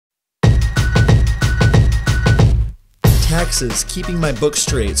taxes, keeping my books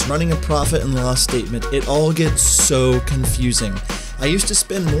straight, running a profit and loss statement, it all gets so confusing. I used to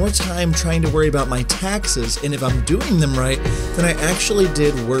spend more time trying to worry about my taxes and if I'm doing them right than I actually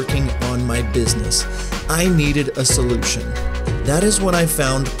did working on my business. I needed a solution. That is when I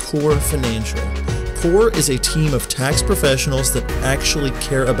found Core Financial. Core is a team of tax professionals that actually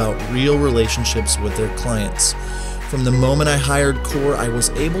care about real relationships with their clients. From the moment I hired Core, I was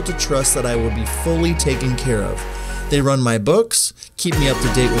able to trust that I would be fully taken care of. They run my books, keep me up to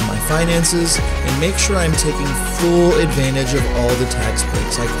date with my finances, and make sure I'm taking full advantage of all the tax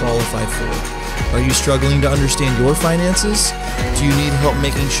breaks I qualify for. Are you struggling to understand your finances? Do you need help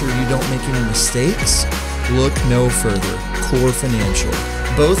making sure you don't make any mistakes? Look no further. Core Financial.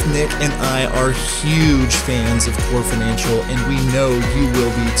 Both Nick and I are huge fans of Core Financial, and we know you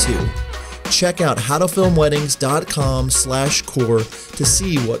will be too. Check out howtofilmweddings.com/core to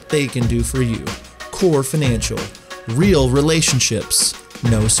see what they can do for you. Core Financial. Real relationships,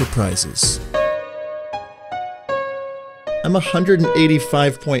 no surprises. I'm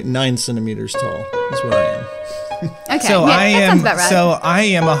 185.9 centimeters tall. That's what I am. Okay, so yeah, I that am. sounds about right. So I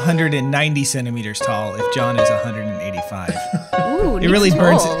am 190 centimeters tall. If John is 185, Ooh, it really Nick's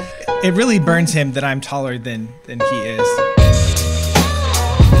burns. tall. It really burns him that I'm taller than he is.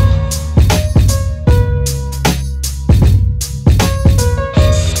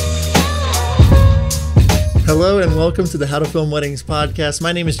 Hello and welcome to the How to Film Weddings podcast.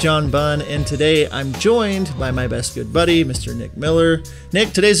 My name is John Bunn, and today I'm joined by my best good buddy, Mr. Nick Miller.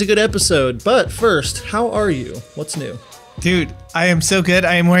 Nick, today's a good episode, but first, how are you? What's new? Dude, I am so good.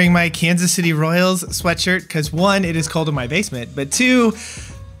 I am wearing my Kansas City Royals sweatshirt because one, it is cold in my basement, but two,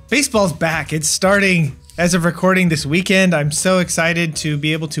 baseball's back. It's starting as of recording this weekend. I'm so excited to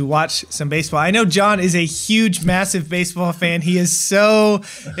be able to watch some baseball. I know John is a huge, massive baseball fan. He is so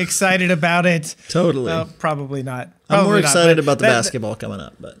excited about it. Totally. Probably not. I'm more Probably excited not, about the basketball coming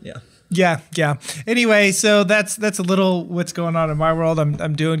up, but yeah. Yeah. Anyway, so that's a little what's going on in my world.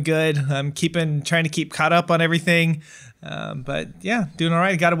 I'm doing good. I'm trying to keep caught up on everything. But yeah, doing all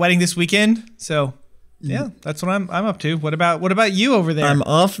right. Got a wedding this weekend, so yeah, that's what I'm up to. What about you over there? I'm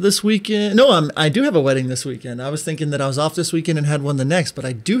off this weekend. No, I do have a wedding this weekend. I was thinking that I was off this weekend and had one the next, but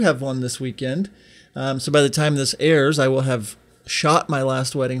I do have one this weekend. So by the time this airs, I will have shot my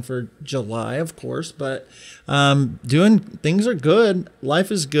last wedding for July, of course, but things are good.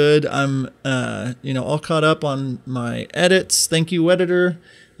 Life is good. I'm all caught up on my edits. Thank you, editor.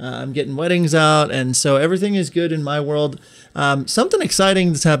 I'm getting weddings out, and so everything is good in my world. Something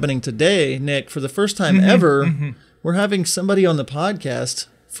exciting that's happening today, Nick. For the first time ever, we're having somebody on the podcast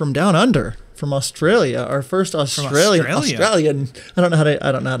from down under, from Australia. Our first Australian. I don't know how to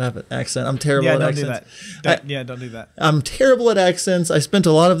have an accent. I'm terrible at accents. Don't do that. I'm terrible at accents. I spent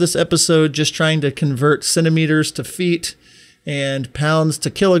a lot of this episode just trying to convert centimeters to feet and pounds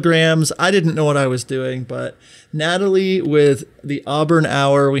to kilograms. I didn't know what I was doing, but Natalie with the Auburn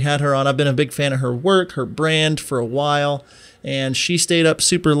Hour, we had her on. I've been a big fan of her work, her brand for a while, and she stayed up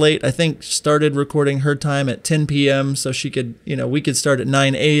super late. I think started recording her time at 10 p.m. so she could, we could start at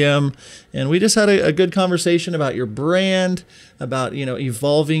 9 a.m. And we just had a good conversation about your brand, about,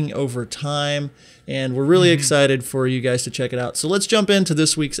 evolving over time. And we're really excited for you guys to check it out. So let's jump into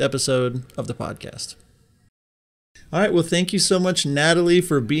this week's episode of the podcast. All right, well, thank you so much, Natalie,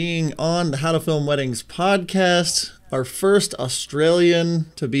 for being on the How to Film Weddings podcast, our first Australian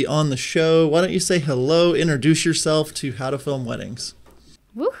to be on the show. Why don't you say hello, introduce yourself to How to Film Weddings.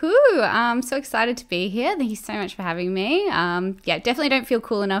 Woohoo! I'm so excited to be here. Thank you so much for having me. Definitely don't feel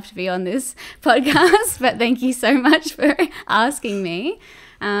cool enough to be on this podcast, but thank you so much for asking me.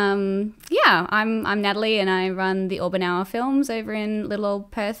 I'm Natalie, and I run the Auburn Hour films over in little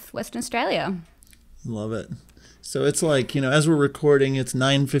old Perth, Western Australia. Love it. So it's like, as we're recording, it's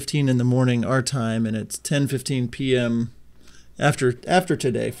 9:15 in the morning our time, and it's 10:15 p.m. after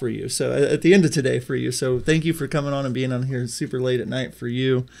today for you. So at the end of today for you. So thank you for coming on and being on here super late at night for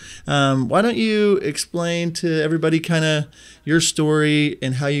you. Why don't you explain to everybody kind of your story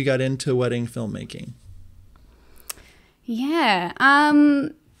and how you got into wedding filmmaking? Yeah.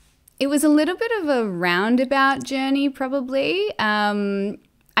 It was a little bit of a roundabout journey, probably.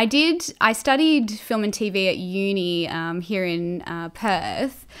 I studied film and TV at uni here in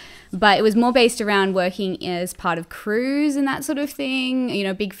Perth, but it was more based around working as part of crews and that sort of thing,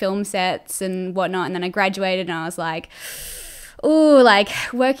 big film sets and whatnot. And then I graduated and I was like, like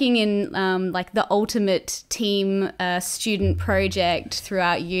working in like the ultimate team student project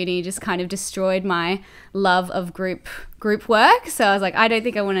throughout uni just kind of destroyed my love of group work. So I was like, I don't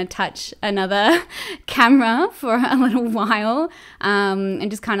think I want to touch another camera for a little while, and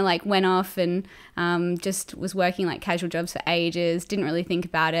just kind of like went off and just was working like casual jobs for ages, didn't really think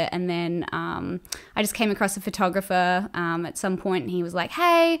about it. And then I just came across a photographer at some point, and he was like,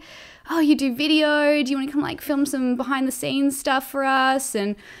 hey, oh, you do video, do you want to come like film some behind the scenes stuff for us?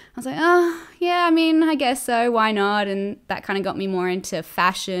 And I was like, oh yeah, I mean, I guess so, why not? And that kind of got me more into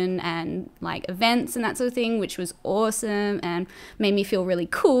fashion and like events and that sort of thing, which was awesome and made me feel really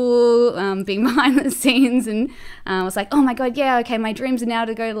cool being behind the scenes. And I was like, oh my god, yeah, okay, my dreams are now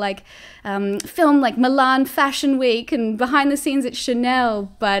to go to like film like Milan Fashion Week and behind the scenes at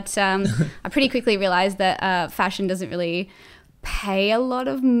Chanel. But I pretty quickly realized that fashion doesn't really pay a lot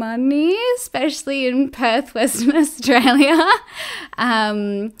of money, especially in Perth, Western Australia.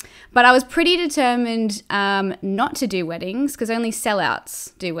 But I was pretty determined not to do weddings, because only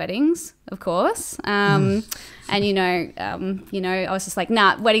sellouts do weddings, of course. And I was just like,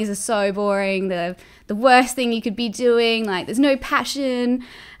 nah, weddings are so boring. The worst thing you could be doing. Like, there's no passion.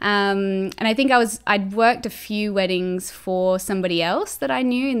 And I think I'd worked a few weddings for somebody else that I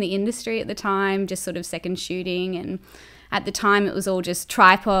knew in the industry at the time, just sort of second shooting. And at the time, it was all just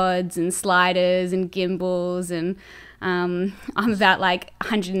tripods and sliders and gimbals. And I'm about like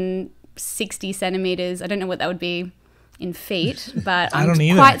 160 centimeters. I don't know what that would be in feet, but I'm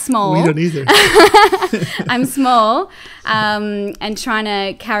quite small. We don't either. I'm small, and trying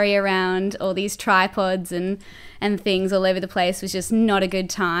to carry around all these tripods and things all over the place was just not a good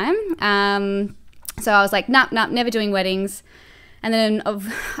time. So I was like, nah, never doing weddings. And then,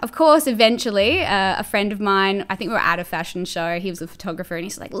 of course, eventually, a friend of mine, I think we were at a fashion show, he was a photographer, and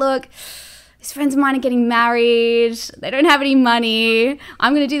he's like, look, these friends of mine are getting married. They don't have any money.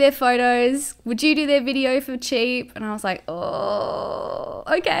 I'm going to do their photos. Would you do their video for cheap? And I was like, oh,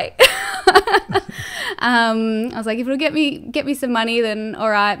 okay. I was like, if it'll get me some money, then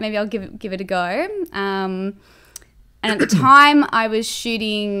all right, maybe I'll give it a go. And at the time I was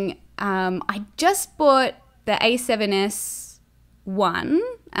shooting, I just bought the A7S one.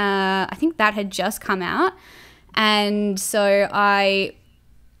 I think that had just come out. And so I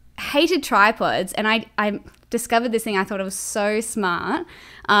hated tripods, and I discovered this thing. I thought it was so smart.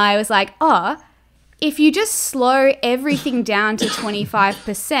 I was like, oh, if you just slow everything down to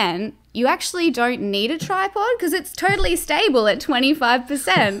 25%, you actually don't need a tripod because it's totally stable at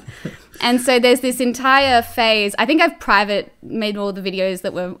 25%. And so there's this entire phase. I think I've made all the videos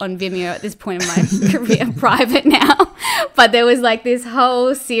that were on Vimeo at this point in my career private now. But there was like this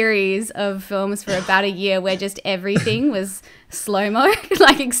whole series of films for about a year where just everything was slow-mo,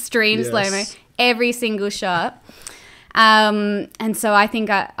 like extreme slow-mo, every single shot. And so I think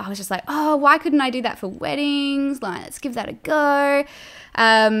I was just like, oh, why couldn't I do that for weddings? Like, let's give that a go.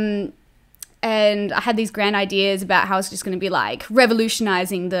 And I had these grand ideas about how I was just going to be like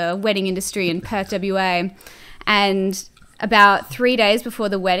revolutionizing the wedding industry in Perth, WA. And about 3 days before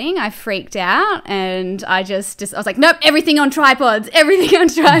the wedding, I freaked out, and I was like, nope, everything on tripods, bring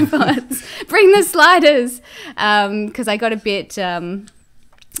the sliders. Because I got a bit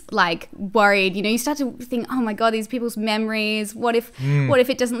like worried, you start to think, oh my God, these people's memories, what if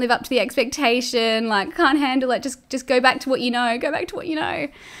it doesn't live up to the expectation? Like, can't handle it. Just go back to what you know.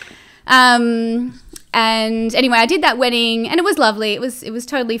 And anyway, I did that wedding, and it was lovely. It was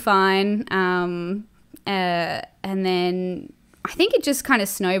totally fine. And then I think it just kind of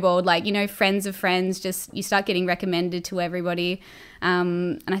snowballed, like, friends of friends, just you start getting recommended to everybody.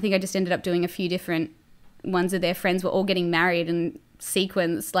 And I think I just ended up doing a few different ones of their friends were all getting married in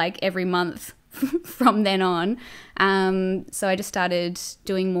sequence, like every month from then on. So I just started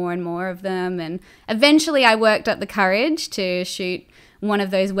doing more and more of them. And eventually I worked up the courage to shoot one of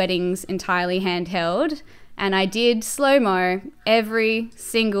those weddings entirely handheld. And I did slow-mo every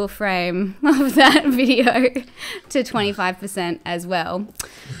single frame of that video to 25% as well.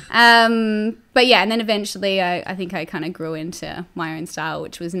 But yeah, and then eventually I think I kind of grew into my own style,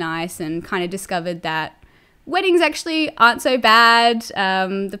 which was nice, and kind of discovered that weddings actually aren't so bad.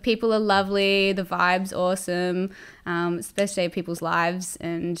 The people are lovely, the vibe's awesome. It's the best day of people's lives,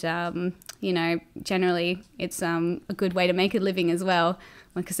 and generally it's a good way to make a living as well.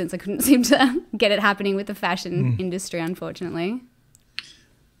 Because since I couldn't seem to get it happening with the fashion industry, unfortunately.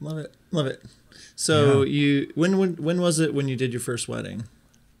 Love it. So when was it when you did your first wedding?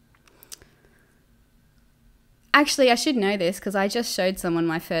 Actually, I should know this because I just showed someone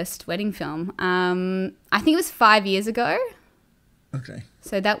my first wedding film. I think it was 5 years ago. Okay.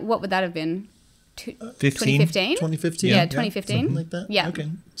 So what would that have been? 2015. 2015? Yeah, 2015. Something like that? Yeah. Okay.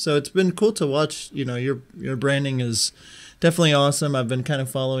 So it's been cool to watch. You know, your branding is definitely awesome. I've been kind of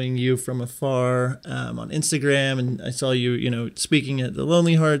following you from afar on Instagram, and I saw you, you know, speaking at the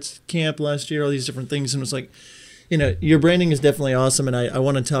Lonely Hearts camp last year, all these different things, and it was like, you know, your branding is definitely awesome, and I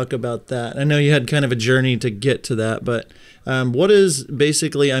want to talk about that. I know you had kind of a journey to get to that, but what is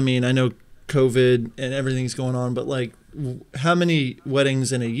basically, I mean, I know COVID and everything's going on, but like, how many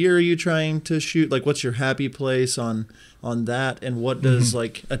weddings in a year are you trying to shoot? Like, what's your happy place on that? And what does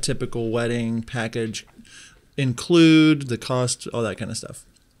like a typical wedding package include, the cost, all that kind of stuff?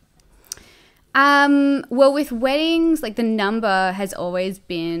 Well, with weddings, like the number has always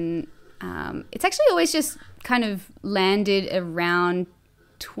been, it's actually always just kind of landed around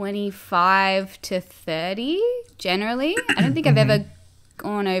 25 to 30 generally. I don't think I've ever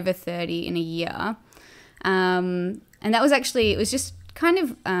gone over 30 in a year. And that was actually, it was just kind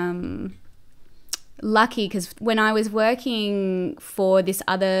of lucky because when I was working for this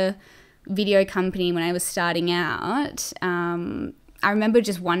other video company when I was starting out, I remember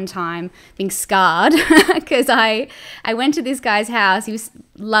just one time being scarred because I went to this guy's house. He was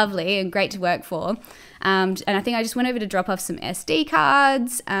lovely and great to work for. And I think I just went over to drop off some SD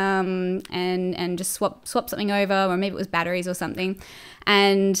cards and just swap something over, or maybe it was batteries or something.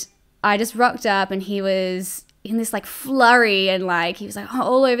 And I just rocked up and he was in this like flurry and like he was like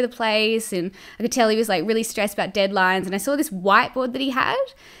all over the place, and I could tell he was like really stressed about deadlines. And I saw this whiteboard that he had,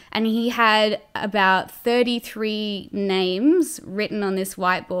 and he had about 33 names written on this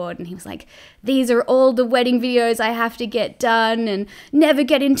whiteboard, and he was like, these are all the wedding videos I have to get done, and never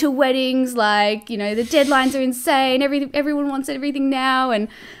get into weddings, like, you know, the deadlines are insane, everyone wants everything now. And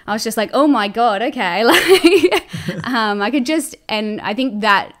I was just like, oh my god, okay. Like I could just, and I think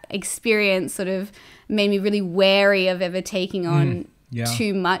that experience sort of made me really wary of ever taking on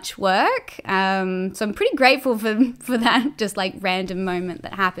too much work. So I'm pretty grateful for that just like random moment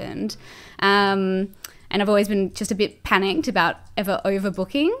that happened. And I've always been just a bit panicked about ever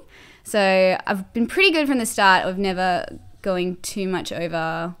overbooking. So I've been pretty good from the start of never going too much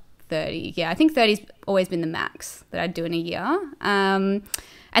over 30. Yeah, I think 30's always been the max that I'd do in a year. And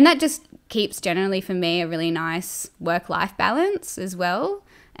that just keeps generally for me a really nice work-life balance as well.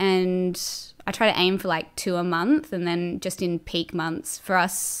 And I try to aim for like 2 a month, and then just in peak months for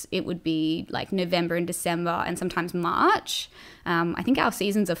us, it would be like November and December and sometimes March. I think our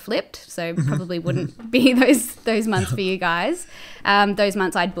seasons are flipped, so probably wouldn't be those months for you guys. Those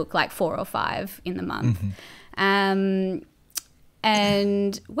months I'd book like 4 or 5 in the month. And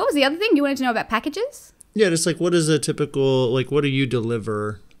what was the other thing you wanted to know about packages? Yeah, just like what is a typical, like what do you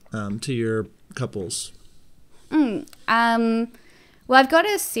deliver to your couples? Well, I've got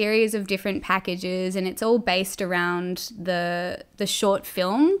a series of different packages, and it's all based around the short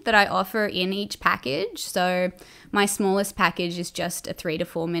film that I offer in each package. So my smallest package is just a 3 to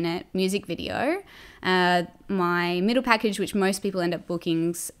 4 minute music video. My middle package, which most people end up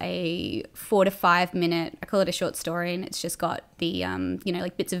booking's a 4 to 5 minute, I call it a short story, and it's just got the, you know,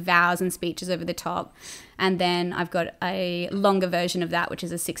 like bits of vows and speeches over the top. And then I've got a longer version of that, which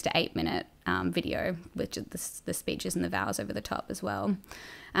is a 6 to 8 minute video, which is the speeches and the vows over the top as well.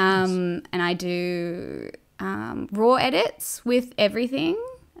 And I do raw edits with everything,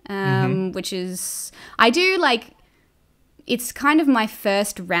 which is, I do like, it's kind of my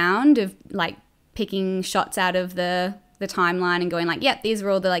first round of like picking shots out of the timeline and going like, yep, these are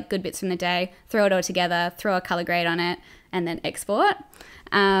all the like good bits from the day, throw it all together, throw a color grade on it, and then export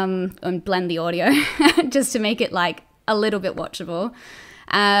and blend the audio just to make it like a little bit watchable,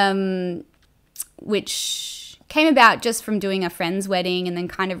 which came about just from doing a friend's wedding and then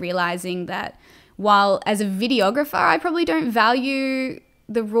kind of realizing that while as a videographer I probably don't value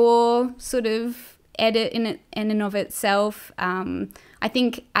the raw sort of edit in and of itself. I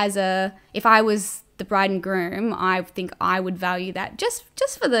think if I was the bride and groom, I think I would value that just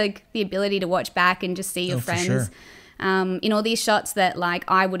for the ability to watch back and just see your friends. For sure. In all these shots that like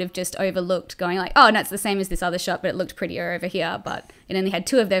I would have just overlooked, going like, oh no, it's the same as this other shot, but it looked prettier over here, but it only had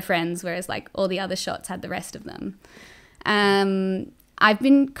 2 of their friends, whereas like all the other shots had the rest of them. I've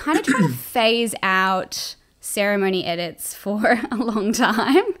been kind of trying to phase out ceremony edits for a long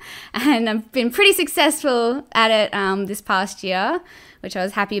time, and I've been pretty successful at it this past year, which I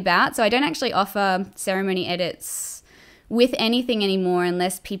was happy about. So I don't actually offer ceremony edits with anything anymore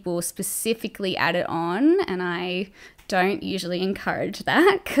unless people specifically add it on, and I don't usually encourage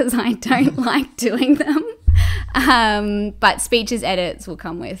that because I don't like doing them. But speeches edits will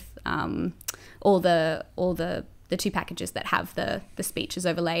come with all the 2 packages that have the speeches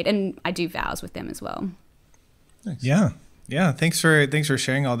overlaid, and I do vows with them as well. Nice. Yeah. Yeah, thanks for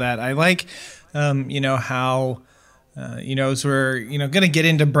sharing all that. I like, how, as we're, going to get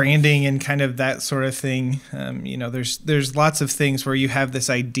into branding and kind of that sort of thing. There's lots of things where you have this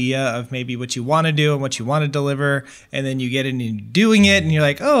idea of maybe what you want to do and what you want to deliver, and then you get into doing it, and you're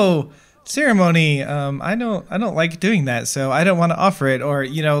like, oh, ceremony, I don't like doing that, so I don't want to offer it, or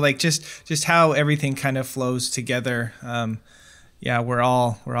just how everything kind of flows together. We're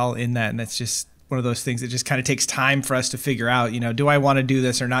all in that, and that's just one of those things that just kind of takes time for us to figure out, do I want to do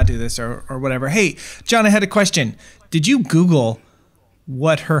this or not do this or whatever. Hey, John, I had a question. Did you Google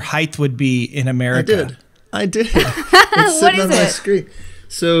what her height would be in America? I did. It's sitting on my it? screen.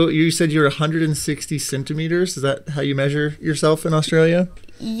 So you said you're 160 centimeters. Is that how you measure yourself in Australia?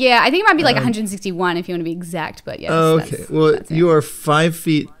 Yeah, I think it might be like 161 if you want to be exact, but yes. Oh, okay. Well, you are 5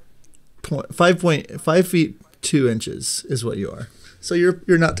 feet 2 inches is what you are. So you're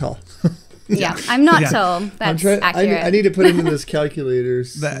not tall. Yeah, I'm not tall. That's accurate. I need to put into this calculator.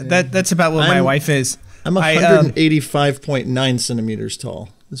 That's about what my wife is. I'm 185.9 centimeters tall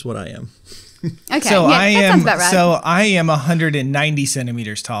is what I am. Okay, so that sounds about right. So I am 190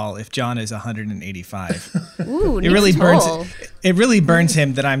 centimeters tall. If John is 185, Ooh, it really tall. It really burns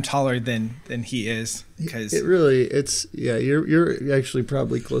him that I'm taller than he is. Because you're actually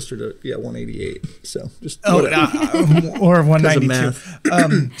probably closer to 188. So just or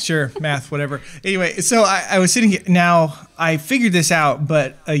 192. Sure, math, whatever. Anyway, so I was sitting here. Now I figured this out,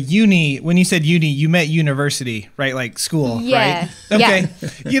 but a uni. When you said uni, you meant university, right? Like school, yeah. right? Okay.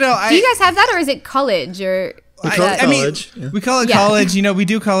 Yeah. Do you guys have that, or is it college? Or we call it college. We call it college. We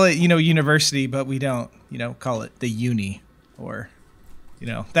do call it university, but we don't call it the uni or.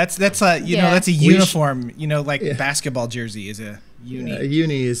 That's a uniform. Basketball jersey is a uni. A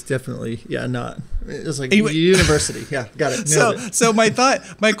uni is definitely not. It's like university. Yeah, got it. So my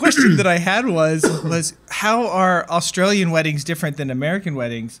question that I had was how are Australian weddings different than American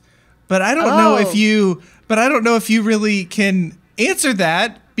weddings? But I don't know if you really can answer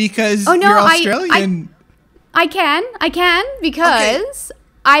that because you're Australian. I can because.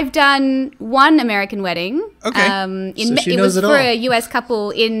 I've done one American wedding. Okay. It was for a US couple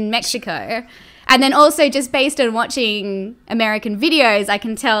in Mexico. And then also just based on watching American videos, I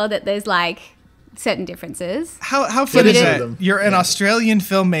can tell that there's like certain differences. How fun is that? You're an Australian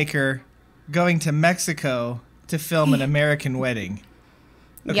filmmaker going to Mexico to film an American wedding.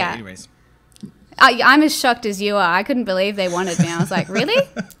 Okay, anyways. I'm as shocked as you are. I couldn't believe they wanted me. I was like, really?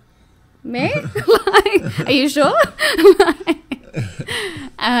 Me? Are you sure?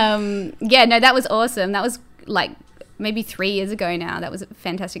 That was awesome. That was like maybe 3 years ago now. That was a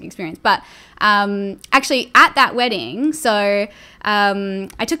fantastic experience. But actually at that wedding, so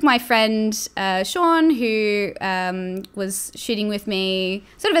I took my friend Sean, who was shooting with me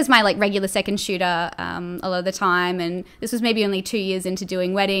sort of as my like regular second shooter a lot of the time. And this was maybe only 2 years into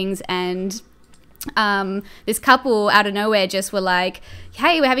doing weddings, and this couple out of nowhere just were like,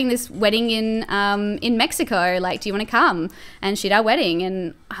 hey, we're having this wedding in Mexico, like, do you want to come and shoot our wedding?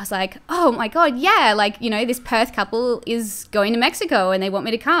 And I was like, oh my god, yeah, like, this Perth couple is going to Mexico and they want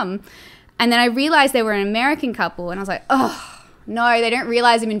me to come. And then I realized they were an American couple, and I was like, oh no, they don't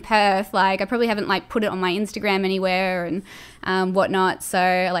realize I'm in Perth. Like, I probably haven't like put it on my Instagram anywhere and whatnot. So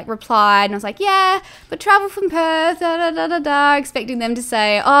I like replied and I was like, yeah, but travel from Perth, expecting them to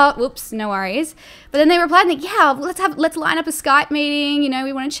say, oh, whoops, no worries. But then they replied like, yeah, let's line up a Skype meeting.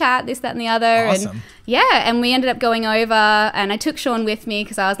 We want to chat, this, that, and the other. Awesome. And and we ended up going over, and I took Sean with me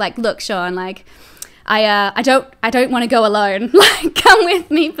because I was like, look, Sean, like, I don't want to go alone. Like, come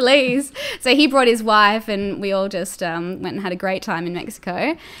with me, please. So he brought his wife, and we all just went and had a great time in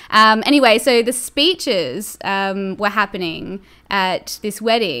Mexico. Anyway, so the speeches were happening at this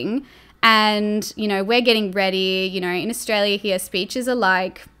wedding, and we're getting ready. In Australia here, speeches are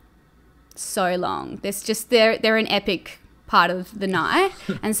like so long. They're an epic part of the night,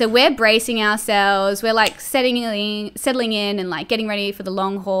 and so we're bracing ourselves, we're like settling in and like getting ready for the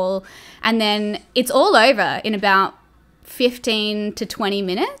long haul, and then it's all over in about 15 to 20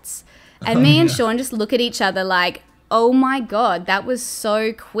 minutes, and me and Sean just look at each other like, oh my god, that was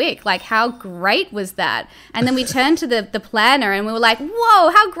so quick, like how great was that? And then we turned to the planner and we were like, whoa,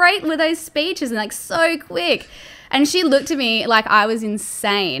 how great were those speeches, and like so quick. And she looked at me like I was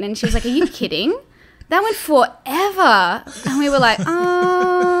insane, and she was like, are you kidding? That went forever. And we were like,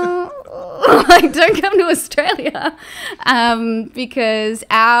 oh, like, don't come to Australia. Because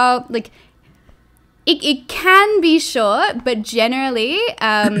it can be short, but generally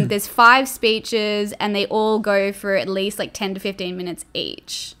there's 5 speeches and they all go for at least like 10 to 15 minutes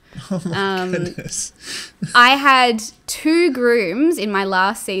each. Oh my goodness. I had 2 grooms in my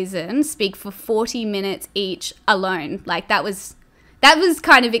last season speak for 40 minutes each alone. Like that was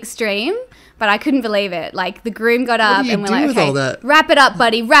kind of extreme, but I couldn't believe it. Like the groom got up and we're like, okay, all that? wrap it up,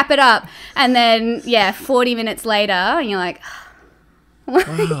 buddy, wrap it up. And then 40 minutes later, and you're like,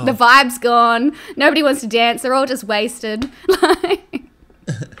 Wow. the vibe's gone. Nobody wants to dance. They're all just wasted.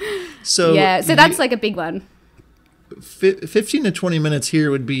 So so that's like a big one. 15 to 20 minutes here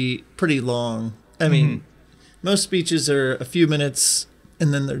would be pretty long. I mean, most speeches are a few minutes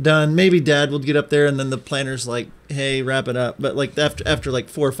and then they're done. Maybe dad will get up there and then the planner's like, hey, wrap it up. But like after like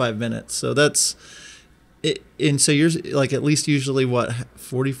 4 or 5 minutes. So that's it. And so you're like at least usually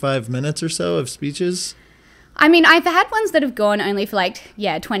 45 minutes or so of speeches? I mean, I've had ones that have gone only for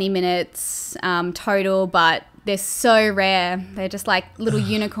 20 minutes total, but they're so rare. They're just like little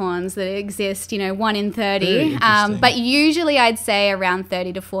unicorns that exist, 1 in 30. But usually I'd say around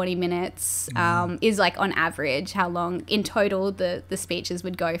 30 to 40 minutes is like on average how long in total the speeches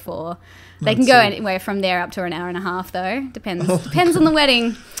would go for. They can go anywhere from there up to an hour and a half though. Depends on the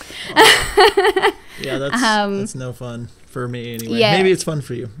wedding. Yeah, that's no fun for me anyway. Yeah. Maybe it's fun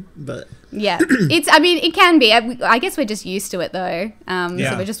for you, but yeah, it can be. I guess we're just used to it though.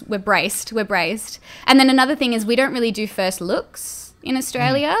 So we're braced. And then another thing is we don't really do first looks in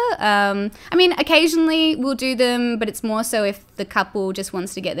Australia. I mean, occasionally we'll do them, but it's more so if the couple just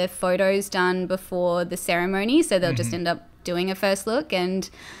wants to get their photos done before the ceremony, so they'll just end up doing a first look. And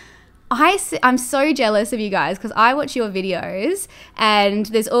I'm so jealous of you guys because I watch your videos and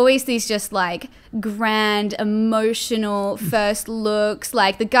there's always these just like grand emotional first looks.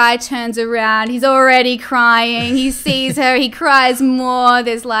 Like the guy turns around, he's already crying, he sees her, he cries more.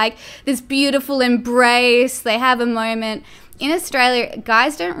 There's like this beautiful embrace. They have a moment. In Australia,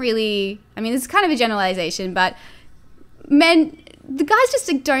 guys don't really, I mean, this is kind of a generalization, but the guys just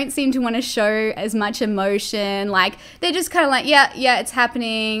don't seem to want to show as much emotion. Like they're just kind of like, yeah, it's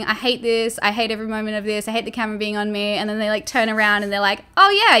happening. I hate this. I hate every moment of this. I hate the camera being on me. And then they like turn around and they're like, oh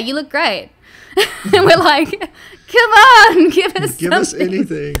yeah, you look great. And we're like, come on, give us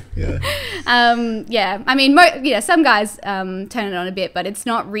anything. Yeah. I mean, some guys turn it on a bit, but it's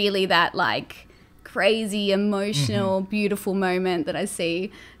not really that like crazy emotional, beautiful moment that I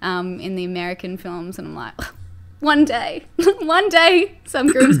see in the American films. And I'm like, one day, some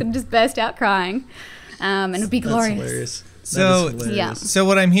groom's gonna just burst out crying, and it'll be glorious. That's hilarious. So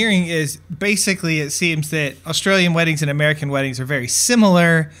what I'm hearing is basically it seems that Australian weddings and American weddings are very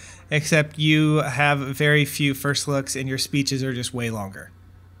similar, except you have very few first looks and your speeches are just way longer.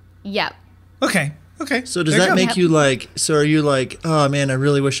 Yep. Okay. So does that make you like, so are you like, oh man, I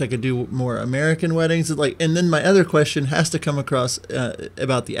really wish I could do more American weddings? Like, and then my other question has to come across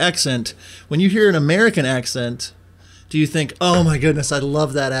about the accent. When you hear an American accent, do you think, oh my goodness, I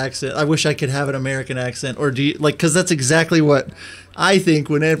love that accent. I wish I could have an American accent. Or do you like, cause that's exactly what I think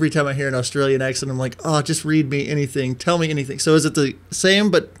when every time I hear an Australian accent, I'm like, oh, just read me anything. Tell me anything. So is it the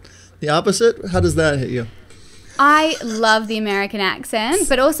same, but the opposite? How does that hit you? I love the American accent,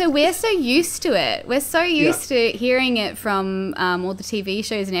 but also we're so used to it. We're so used to hearing it from all the TV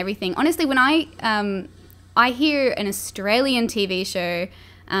shows and everything. Honestly, when I hear an Australian TV show,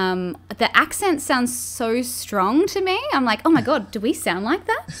 the accent sounds so strong to me. I'm like, oh my God, do we sound like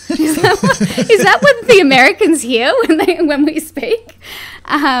that? Is that what the Americans hear when we speak?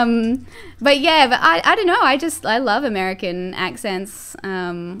 But I don't know. I love American accents.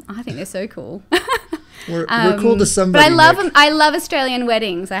 I think they're so cool. We're cool to somebody. But I love Australian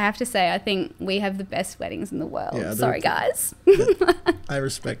weddings. I have to say, I think we have the best weddings in the world. Yeah, sorry, guys. I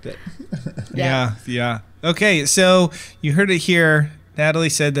respect it. Yeah. Okay, so you heard it here. Natalie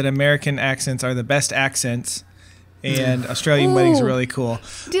said that American accents are the best accents, and Australian weddings are really cool.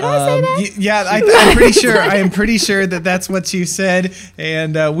 Did I say that? Yeah, I'm pretty sure. I am pretty sure that that's what you said.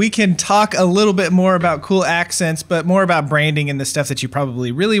 And we can talk a little bit more about cool accents, but more about branding and the stuff that you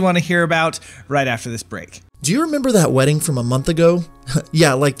probably really want to hear about right after this break. Do you remember that wedding from a month ago?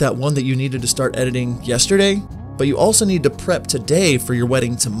 Yeah, like that one that you needed to start editing yesterday? But you also need to prep today for your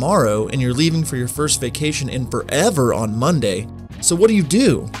wedding tomorrow, and you're leaving for your first vacation in forever on Monday. So what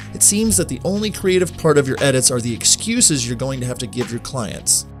do? It seems that the only creative part of your edits are the excuses you're going to have to give your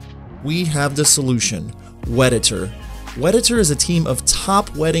clients. We have the solution, Wedditor. Wedditor is a team of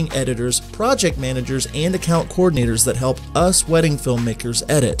top wedding editors, project managers, and account coordinators that help us wedding filmmakers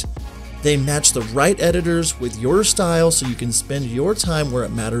edit. They match the right editors with your style so you can spend your time where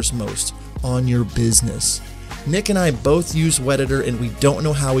it matters most, on your business. Nick and I both use Wedditor, and we don't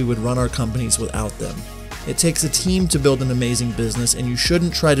know how we would run our companies without them. It takes a team to build an amazing business, and you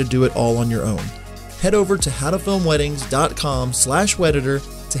shouldn't try to do it all on your own. head over to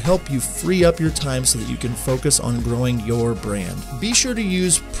howtofilmweddings.com/wedditor to help you free up your time so that you can focus on growing your brand. Be sure to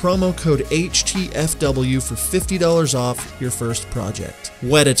use promo code HTFW for $50 off your first project.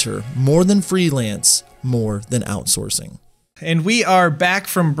 Wedditor, more than freelance, more than outsourcing. And we are back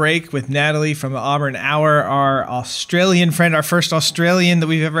from break with Natalie from the Auburn Hour, our Australian friend, our first Australian that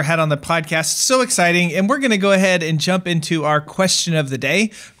we've ever had on the podcast. So exciting. And we're going to go ahead and jump into our question of the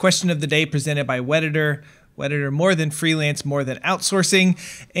day. Question of the day presented by Wedditor. Wedditor, more than freelance, more than outsourcing.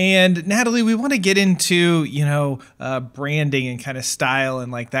 And Natalie, we want to get into, branding and kind of style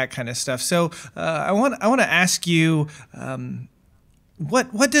and like that kind of stuff. So I want to ask you,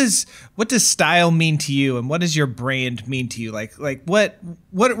 what does style mean to you, and what does your brand mean to you? Like what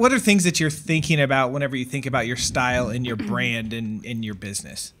are things that you're thinking about whenever you think about your style and your brand in your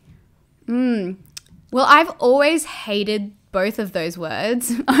business? Well, I've always hated both of those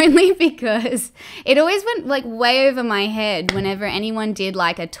words, only because it always went like way over my head whenever anyone did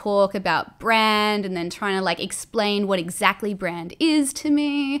like a talk about brand and then trying to like explain what exactly brand is to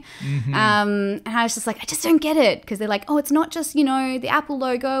me. And I was just like, I just don't get it, because they're like, oh, it's not just, the Apple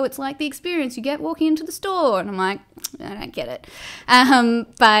logo, it's like the experience you get walking into the store. And I'm like, I don't get it.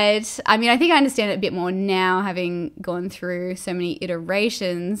 But I mean, I think I understand it a bit more now, having gone through so many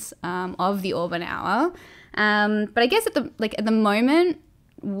iterations of the Auburn Hour. But I guess at the moment,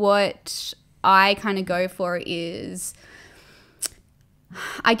 what I kind of go for is,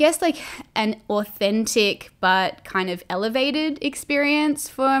 I guess, like an authentic but kind of elevated experience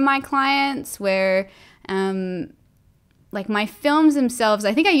for my clients, where like my films themselves,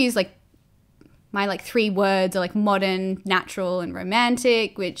 I think I use like my like 3 words are like modern, natural, and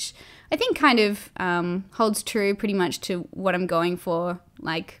romantic, which I think kind of holds true pretty much to what I'm going for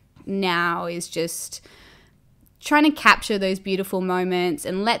like now, is just trying to capture those beautiful moments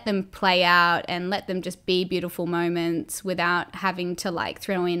and let them play out and let them just be beautiful moments without having to like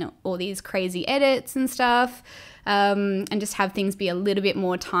throw in all these crazy edits and stuff, and just have things be a little bit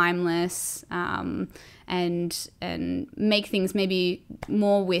more timeless, and make things maybe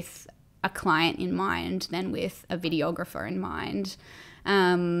more with a client in mind than with a videographer in mind.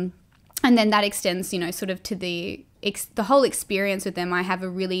 And then that extends, sort of to the whole experience with them. I have a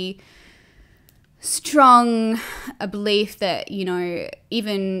really strong belief that,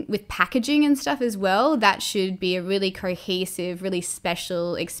 even with packaging and stuff as well, that should be a really cohesive, really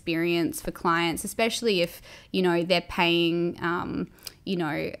special experience for clients, especially if, they're paying,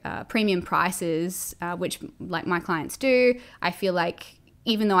 premium prices, which like my clients do. I feel like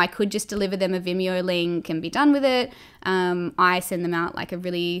even though I could just deliver them a Vimeo link and be done with it, I send them out like a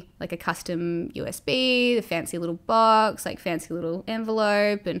custom USB, the fancy little box, like fancy little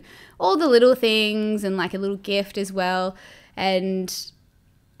envelope, and all the little things, and like a little gift as well. And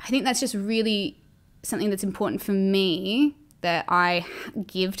I think that's just really something that's important for me that I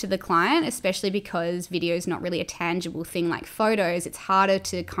give to the client, especially because video is not really a tangible thing like photos. It's harder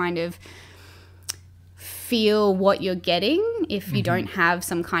to kind of feel what you're getting if you don't have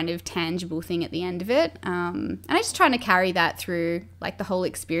some kind of tangible thing at the end of it. And I just trying to carry that through, like the whole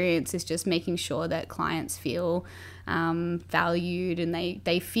experience is just making sure that clients feel valued, and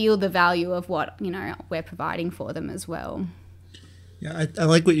they feel the value of what, we're providing for them as well. Yeah, I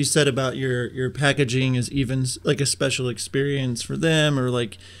like what you said about your packaging is even like a special experience for them, or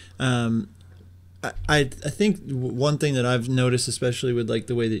like, I think one thing that I've noticed, especially with like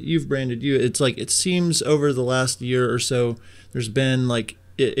the way that you've branded it's like it seems over the last year or so there's been like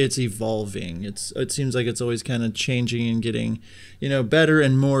it's evolving. It seems like it's always kind of changing and getting, better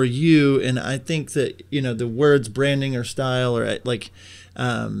and more you. And I think that the words branding or style or like,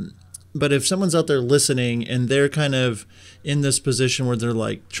 but if someone's out there listening and they're kind of in this position where they're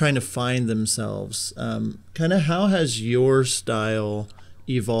like trying to find themselves, kind of how has your style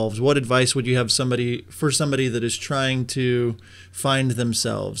evolved? What advice would you have for somebody that is trying to find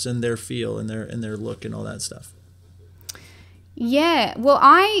themselves and their feel and their look and all that stuff? Yeah, well,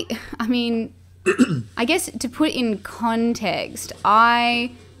 I mean, I guess to put in context,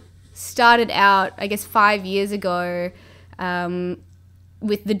 I started out, I guess, 5 years ago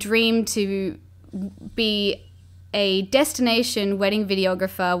with the dream to be a destination wedding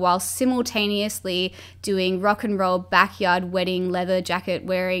videographer while simultaneously doing rock and roll backyard wedding leather jacket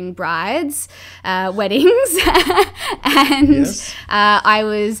wearing brides weddings. And yes. I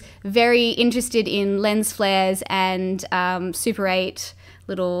was very interested in lens flares and Super 8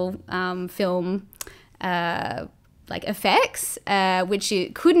 little film like effects, which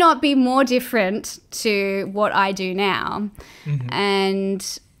it could not be more different to what I do now.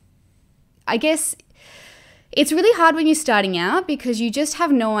 And I guess It's really hard when you're starting out because you just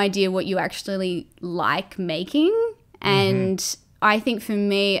have no idea what you actually like making. And I think for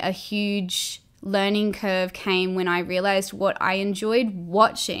me, a huge learning curve came when I realized what I enjoyed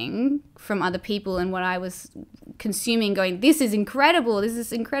watching from other people and what I was consuming, going, this is incredible. This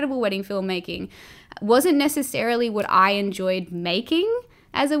is incredible wedding filmmaking. Wasn't necessarily what I enjoyed making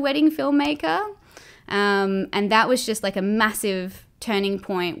as a wedding filmmaker. And that was just like a massive turning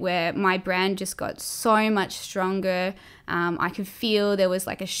point where my brand just got so much stronger. I could feel there was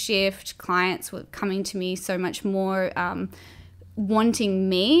like a shift. Clients were coming to me so much more, wanting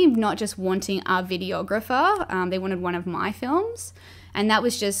me, not just wanting a videographer. They wanted one of my films. And that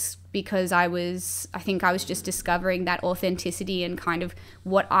was just because I think I was just discovering that authenticity and kind of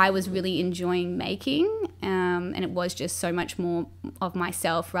what I was really enjoying making. And it was just so much more of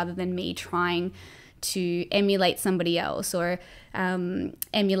myself rather than me trying to emulate somebody else or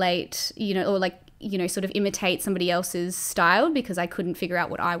emulate, or like, sort of imitate somebody else's style because I couldn't figure out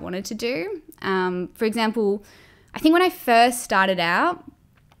what I wanted to do. For example, I think when I first started out,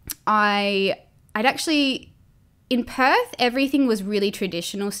 I'd actually, in Perth, everything was really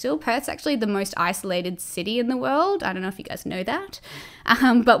traditional still. Perth's actually the most isolated city in the world. I don't know if you guys know that.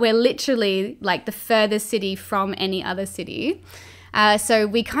 But we're literally like the furthest city from any other city. So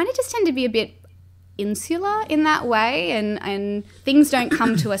we kind of just tend to be a bit insular in that way, and things don't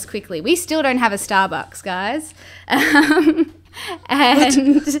come to us quickly. We still don't have a Starbucks, guys. And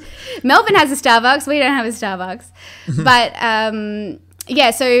Melbourne has a Starbucks. We don't have a Starbucks. But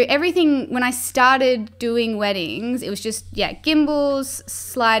yeah, so everything, when I started doing weddings, it was just, gimbals,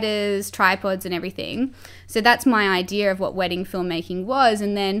 sliders, tripods and everything. So that's my idea of what wedding filmmaking was.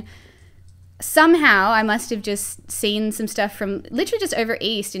 And then somehow I must have just seen some stuff from literally just over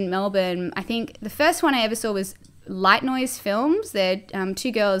east in Melbourne. I think the first one I ever saw was Light Noise Films. They're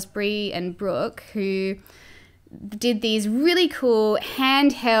two girls, Bree and Brooke, who did these really cool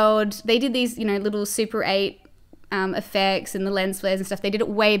handheld, they did these, little Super 8 effects and the lens flares and stuff. They did it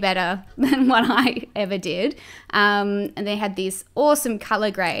way better than what I ever did. And they had this awesome color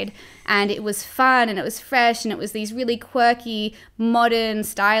grade, and it was fun and it was fresh, and it was these really quirky, modern,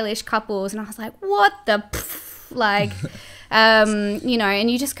 stylish couples. And I was like, what the pff? Like, and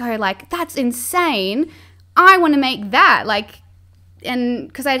you just go like, that's insane. I want to make that. Like, and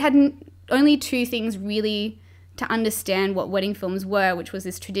because I had only two things really to understand what wedding films were, which was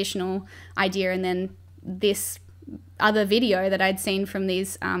this traditional idea and then this other video that I'd seen from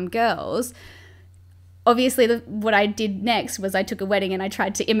these girls. Obviously, what I did next was I took a wedding and I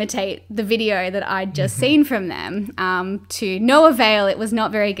tried to imitate the video that I'd just seen from them, to no avail. It was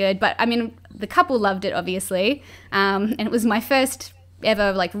not very good, but I mean, the couple loved it, obviously, and it was my first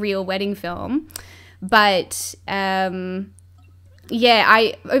ever like real wedding film. But over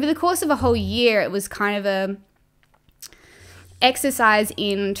the course of a whole year, it was kind of a exercise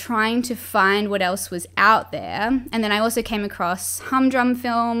in trying to find what else was out there. And then I also came across Humdrum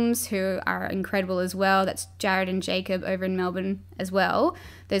Films, who are incredible as well. That's Jared and Jacob over in Melbourne as well.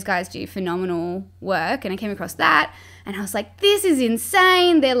 Those guys do phenomenal work. And I came across that and I was like, this is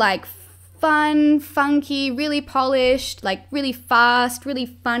insane. They're like fun, funky, really polished, like really fast, really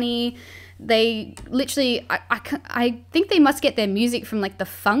funny. They literally, I think they must get their music from like the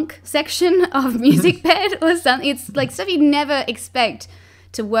funk section of Music Bed or something. It's like stuff you'd never expect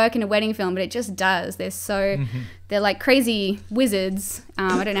to work in a wedding film, but it just does. They're like crazy wizards.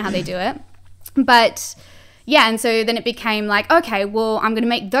 I don't know how they do it. But yeah, and so then it became like, okay, well, I'm going to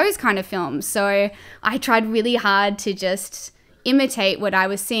make those kind of films. So I tried really hard to just imitate what I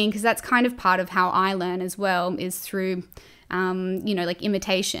was seeing, because that's kind of part of how I learn as well, is through, like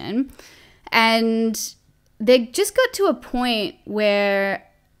imitation. And they just got to a point where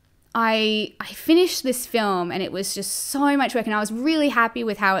I finished this film and it was just so much work, and I was really happy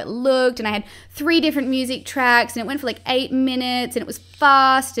with how it looked, and I had 3 different music tracks and it went for like 8 minutes and it was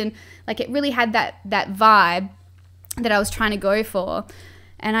fast, and like it really had that vibe that I was trying to go for.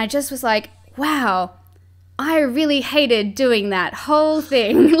 And I just was like, wow, I really hated doing that whole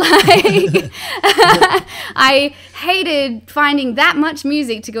thing. Like, I hated finding that much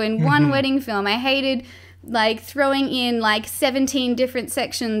music to go in one wedding film. I hated like throwing in like 17 different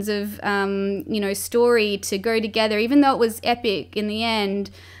sections of, story to go together, even though it was epic in the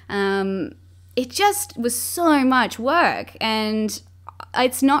end. It just was so much work, and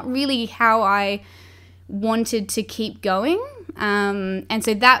it's not really how I wanted to keep going. And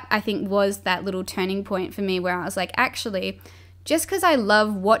so that, I think, was that little turning point for me, where I was like, actually, just because I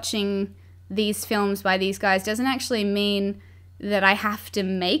love watching these films by these guys doesn't actually mean that I have to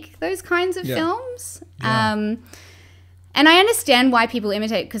make those kinds of films. Yeah. And I understand why people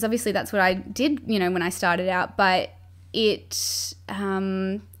imitate, because obviously that's what I did, you know, when I started out. But it just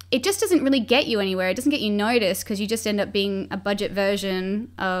doesn't really get you anywhere. It doesn't get you noticed, because you just end up being a budget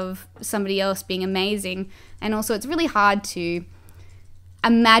version of somebody else being amazing. And also, it's really hard to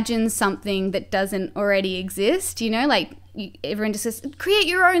imagine something that doesn't already exist. You know, like everyone just says, create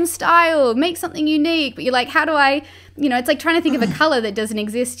your own style, make something unique. But you're like, how do I? You know, it's like trying to think of a color that doesn't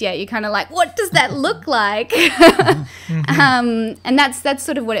exist yet. You're kind of like, what does that look like? And that's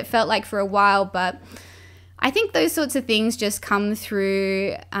sort of what it felt like for a while. But I think those sorts of things just come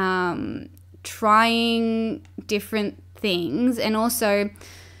through trying different things, and also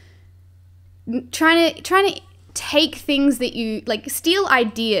trying to take things that you like, steal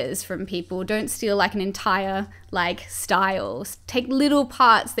ideas from people. Don't steal like an entire like styles. Take little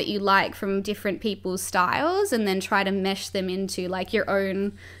parts that you like from different people's styles, and then try to mesh them into like your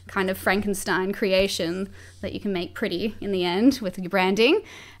own kind of Frankenstein creation that you can make pretty in the end with your branding.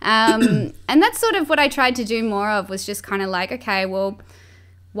 And that's sort of what I tried to do more of, was just kind of like, okay, well,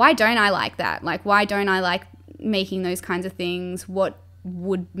 why don't I like that? Like, why don't I like making those kinds of things? What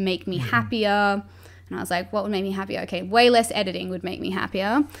would make me happier? And I was like, what would make me happier? Okay, way less editing would make me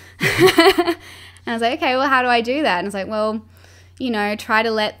happier. And I was like, okay, well, how do I do that? And I was like, well, you know, try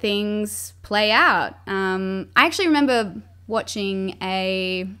to let things play out. I actually remember watching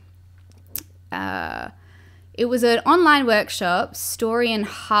it was an online workshop Story and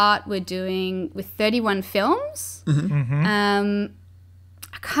Heart were doing with 31 Films. I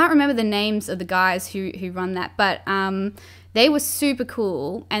can't remember the names of the guys who run that, but they were super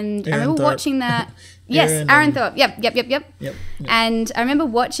cool. And I remember watching that. Yes, Aaron Thorpe. Yep. And I remember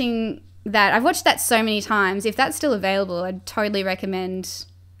watching that. I've watched that so many times. If that's still available, I'd totally recommend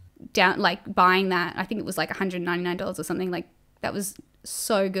buying that. I think it was like $199 or something. Like, that was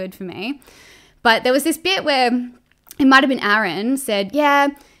so good for me. But there was this bit where it might have been Aaron said, yeah,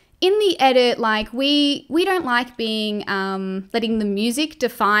 in the edit, like we don't like being letting the music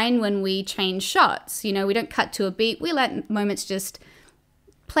define when we change shots. You know, we don't cut to a beat. We let moments just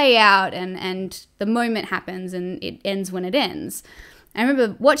play out, and the moment happens and it ends when it ends. I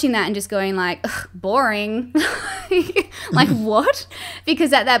remember watching that and just going like, ugh, boring. Like, what?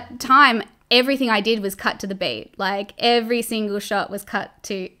 Because at that time, everything I did was cut to the beat. Like, every single shot was cut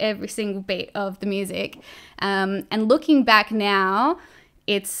to every single beat of the music. And looking back now,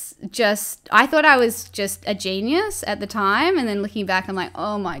 it's just, I thought I was just a genius at the time, and then looking back, I'm like,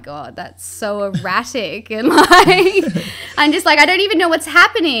 oh my God, that's so erratic. And like, I'm just like, I don't even know what's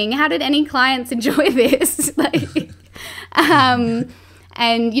happening. How did any clients enjoy this? Like,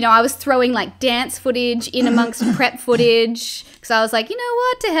 and, you know, I was throwing like dance footage in amongst prep footage, because I was like, you know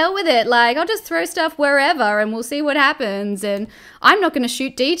what, to hell with it. Like, I'll just throw stuff wherever and we'll see what happens. And I'm not going to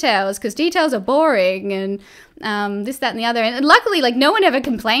shoot details, because details are boring, and this, that, and the other. And luckily, like, no one ever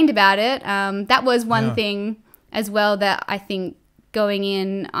complained about it. That was one thing as well that I think going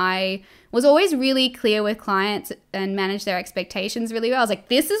in, I was always really clear with clients and managed their expectations really well. I was like,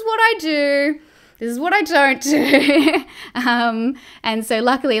 this is what I do. This is what I don't do. And so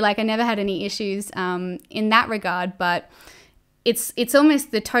luckily, like, I never had any issues in that regard. But it's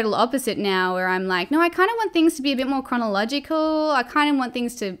almost the total opposite now, where I'm like, no, I kind of want things to be a bit more chronological. I kind of want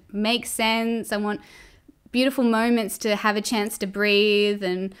things to make sense. I want beautiful moments to have a chance to breathe.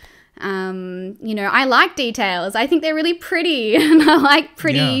 And, you know, I like details. I think they're really pretty. And I like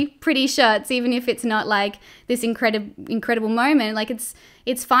pretty shots, even if it's not like this incredible moment. Like,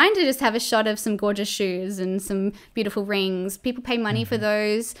 it's fine to just have a shot of some gorgeous shoes and some beautiful rings. People pay money for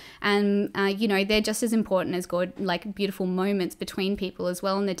those, and you know, they're just as important as beautiful moments between people as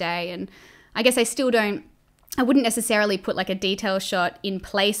well in the day. And I guess I wouldn't necessarily put like a detail shot in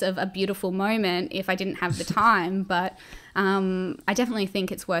place of a beautiful moment if I didn't have the time, but I definitely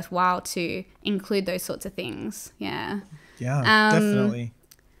think it's worthwhile to include those sorts of things. Yeah, definitely.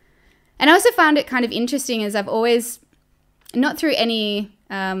 And I also found it kind of interesting, as I've always, not through any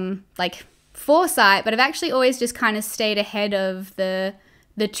like foresight, but I've actually always just kind of stayed ahead of the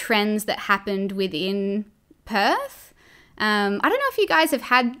trends that happened within Perth. I don't know if you guys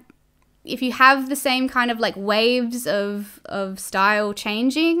if you have the same kind of like waves of style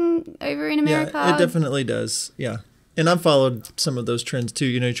changing over in America. Yeah, it definitely does. Yeah. And I've followed some of those trends too.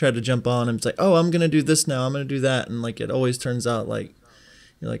 You know, you try to jump on and it's like, oh, I'm going to do this now. I'm going to do that. And like, it always turns out like,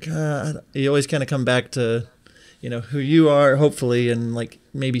 you're like, you always kind of come back to, you know, who you are, hopefully, and like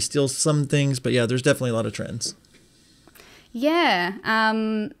maybe steal some things. But yeah, there's definitely a lot of trends. Yeah.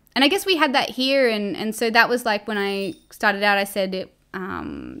 And I guess we had that here. And so that was like when I started out, I said it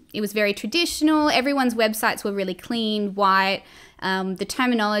was very traditional. Everyone's websites were really clean, white. The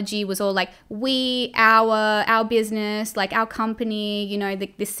terminology was all like we, our business, like our company, you know,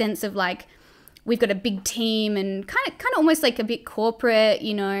 this sense of like we've got a big team and kind of almost like a bit corporate,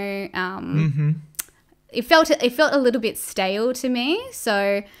 you know. It felt a little bit stale to me.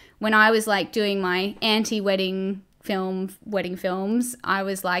 So when I was like doing my anti-wedding wedding films, I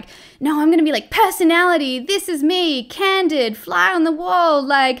was like, no, I'm gonna be like personality, this is me, candid, fly on the wall,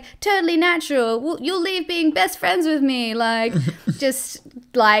 like totally natural, you'll leave being best friends with me, like just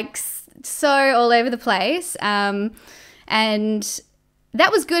like so all over the place. And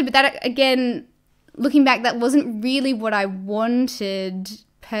that was good, but that, again, looking back, that wasn't really what I wanted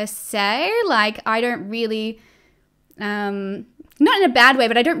per se. Like I don't really not in a bad way,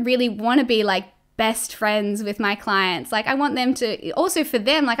 but I don't really want to be like best friends with my clients. Like I want them to, also for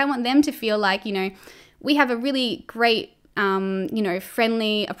them, like I want them to feel like, you know, we have a really great, you know,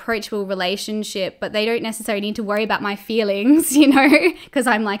 friendly, approachable relationship, but they don't necessarily need to worry about my feelings, you know, because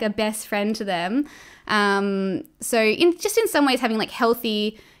I'm like a best friend to them. So in some ways having like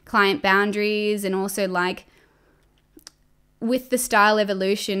healthy client boundaries, and also like with the style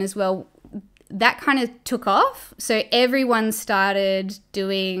evolution as well, that kind of took off. So everyone started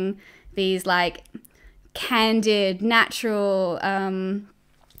doing these like candid, natural, God,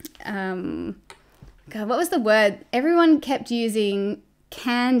 what was the word? Everyone kept using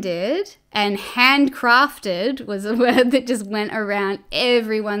candid, and handcrafted was a word that just went around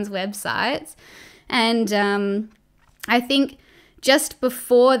everyone's websites. And I think just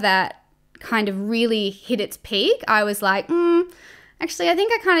before that kind of really hit its peak, I was like, actually, I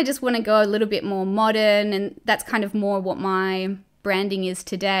think I kind of just want to go a little bit more modern, and that's kind of more what my branding is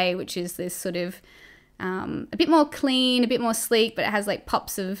today, which is this sort of a bit more clean, a bit more sleek, but it has like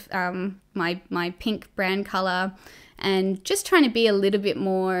pops of my pink brand color, and just trying to be a little bit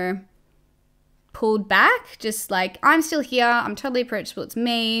more pulled back, just like I'm still here, I'm totally approachable, it's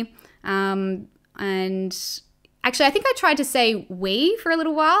me. And actually, I think I tried to say we for a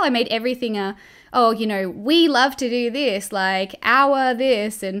little while. I made everything you know, we love to do this, like our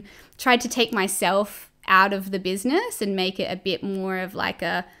this, and tried to take myself out of the business and make it a bit more of like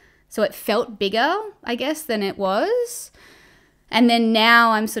so it felt bigger, I guess, than it was. And then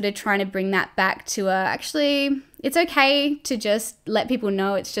now I'm sort of trying to bring that back to actually, it's okay to just let people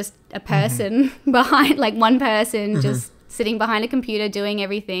know it's just a person behind, like one person just sitting behind a computer doing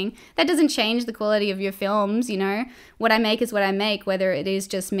everything. That doesn't change the quality of your films, you know. What I make is what I make, whether it is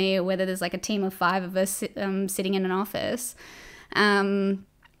just me or whether there's like a team of 5 of us sitting in an office.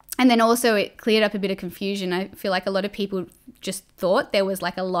 And then also it cleared up a bit of confusion. I feel like a lot of people just thought there was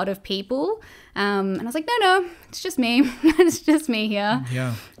like a lot of people. And I was like, no, it's just me. It's just me here.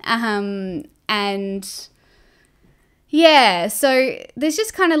 Yeah. And yeah, so there's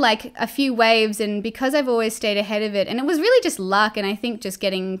just kind of like a few waves, and because I've always stayed ahead of it, and it was really just luck, and I think just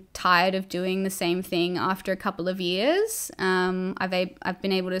getting tired of doing the same thing after a couple of years, I've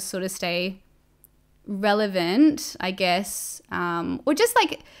been able to sort of stay relevant, I guess, or just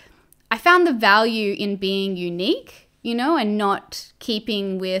like I found the value in being unique, you know, and not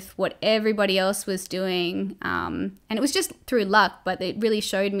keeping with what everybody else was doing. And it was just through luck, but it really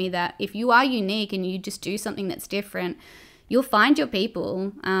showed me that if you are unique and you just do something that's different, you'll find your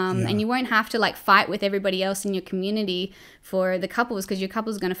people, and you won't have to like fight with everybody else in your community for the couples, because your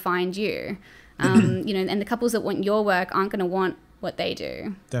couple's going to find you, you know, and the couples that want your work aren't going to want what they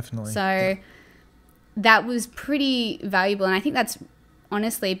do. Definitely. So that was pretty valuable, and I think that's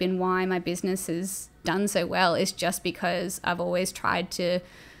honestly been why my business has done so well, is just because I've always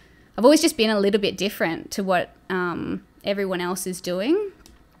just been a little bit different to what everyone else is doing.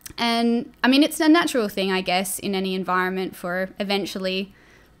 And I mean, it's a natural thing, I guess, in any environment for eventually,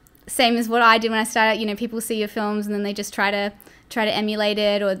 same as what I did when I started, you know, people see your films and then they just try to emulate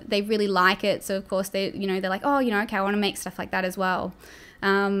it, or they really like it. So of course they're like, oh, you know, okay, I want to make stuff like that as well.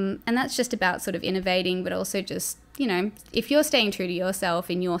 And that's just about sort of innovating, but also just, you know, if you're staying true to yourself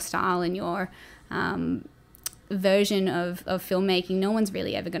in your style and your version of filmmaking, no one's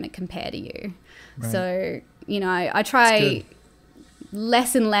really ever going to compare to you. Right. So, you know, I try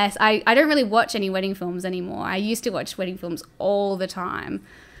less and less. I don't really watch any wedding films anymore. I used to watch wedding films all the time.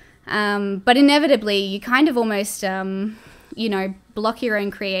 But inevitably, you kind of almost, you know, block your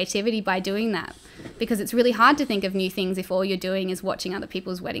own creativity by doing that, because it's really hard to think of new things if all you're doing is watching other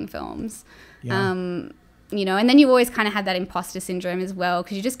people's wedding films. Yeah. You know, and then you always kind of have that imposter syndrome as well,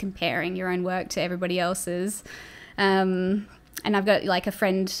 because you're just comparing your own work to everybody else's. And I've got like a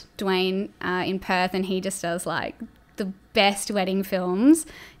friend, Dwayne, in Perth, and he just does like the best wedding films.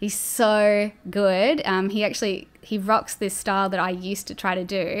 He's so good. He rocks this style that I used to try to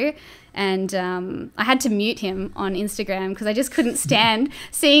do. And I had to mute him on Instagram because I just couldn't stand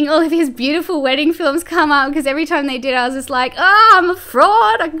seeing all of his beautiful wedding films come up, because every time they did, I was just like, oh, I'm a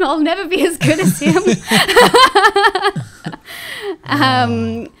fraud. I'll never be as good as him.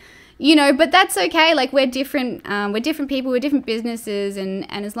 You know, but that's okay. Like, we're different people, we're different businesses.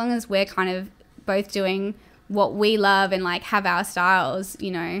 And as long as we're kind of both doing what we love and like have our styles,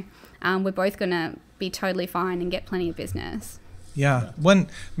 you know, we're both going to be totally fine and get plenty of business. Yeah.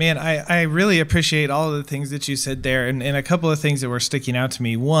 I really appreciate all of the things that you said there. And a couple of things that were sticking out to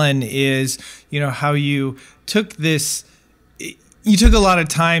me. One is, you know, how you took a lot of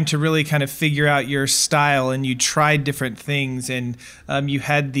time to really kind of figure out your style, and you tried different things, and you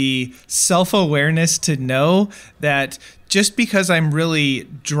had the self-awareness to know that just because I'm really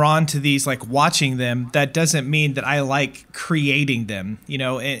drawn to these, like watching them, that doesn't mean that I like creating them, you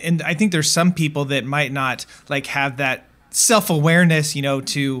know. And I think there's some people that might not like have that self-awareness, you know,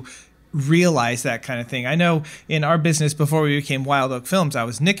 to realize that kind of thing. I know in our business before we became Wild Oak Films, I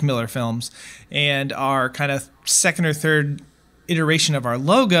was Nick Miller Films, and our kind of second or third iteration of our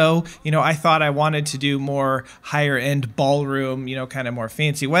logo, you know, I thought I wanted to do more higher end ballroom, you know, kind of more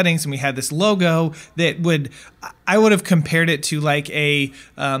fancy weddings. And we had this logo that I would have compared it to like a,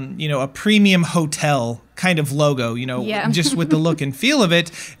 you know, a premium hotel kind of logo, you know, just with the look and feel of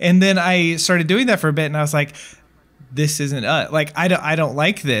it. And then I started doing that for a bit, and I was like, this isn't like, I don't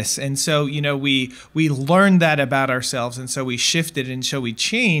like this. And so, you know, we learned that about ourselves. And so we shifted, and so we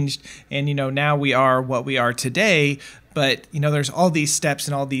changed. And, you know, now we are what we are today. But, you know, there's all these steps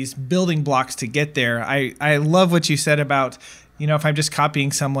and all these building blocks to get there. I love what you said about, you know, if I'm just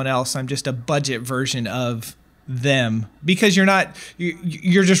copying someone else, I'm just a budget version of them, because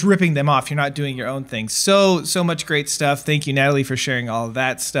you're just ripping them off. You're not doing your own thing. So much great stuff. Thank you, Natalie, for sharing all of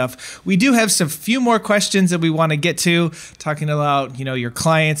that stuff. We do have some few more questions that we want to get to, talking about, you know, your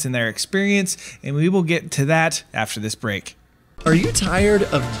clients and their experience, and we will get to that after this break. Are you tired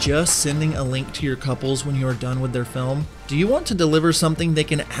of just sending a link to your couples when you are done with their film? Do you want to deliver something they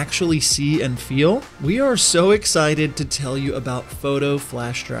can actually see and feel? We are so excited to tell you about Photo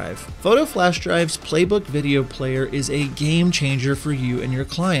Flash Drive. Photo Flash Drive's Playbook video player is a game changer for you and your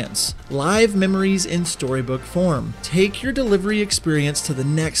clients. Live memories in storybook form. Take your delivery experience to the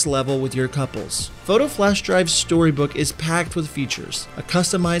next level with your couples. Photo Flash Drive's storybook is packed with features: a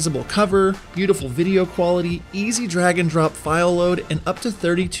customizable cover, beautiful video quality, easy drag and drop file load, and up to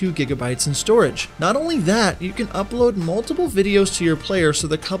 32 gigabytes in storage. Not only that, you can upload multiple videos to your player so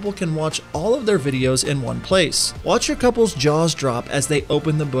the couple can watch all of their videos in one place. Watch your couple's jaws drop as they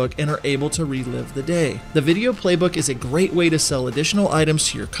open the book and are able to relive the day. The video playbook is a great way to sell additional items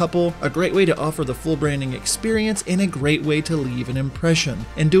to your couple, a great way to offer the full branding experience, and a great way to leave an impression.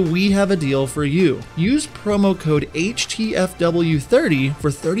 And do we have a deal for you? Use promo code HTFW30 for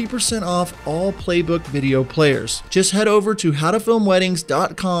 30% off all Playbook video players. Just head over to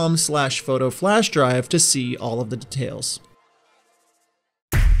howtofilmweddings.com/photoflashdrive to see all of the details.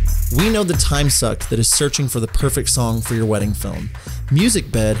 We know the time suck that is searching for the perfect song for your wedding film.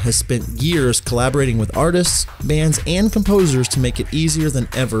 MusicBed has spent years collaborating with artists, bands, and composers to make it easier than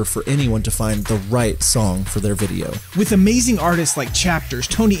ever for anyone to find the right song for their video. With amazing artists like Chapters,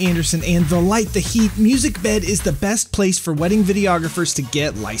 Tony Anderson, and The Light, The Heat, MusicBed is the best place for wedding videographers to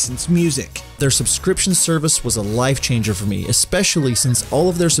get licensed music. Their subscription service was a life changer for me, especially since all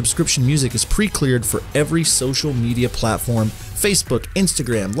of their subscription music is pre-cleared for every social media platform: Facebook,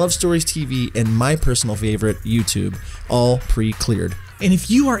 Instagram, Love Stories TV, and my personal favorite, YouTube, all pre-cleared. And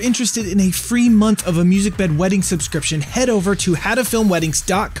if you are interested in a free month of a MusicBed wedding subscription, head over to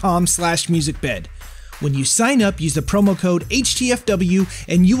howtofilmweddings.com/musicbed. When you sign up, use the promo code HTFW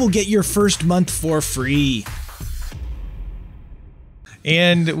and you will get your first month for free.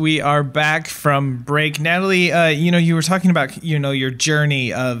 And we are back from break. Natalie, you know, you were talking about, you know, your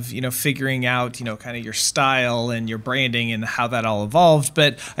journey of, you know, figuring out, you know, kind of your style and your branding and how that all evolved.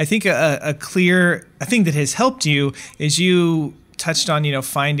 But I think a thing that has helped you is you touched on, you know,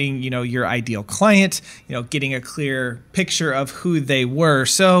 finding, you know, your ideal client, you know, getting a clear picture of who they were.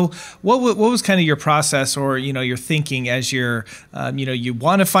 So what was kind of your process, or, you know, your thinking as you're, you know, you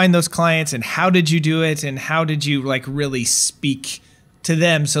want to find those clients, and how did you do it? And how did you like really speak to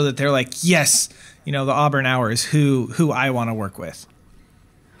them so that they're like, yes, you know, the Auburn Hour is who I want to work with?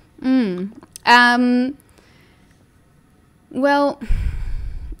 Well,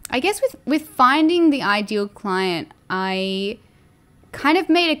 I guess with finding the ideal client, I kind of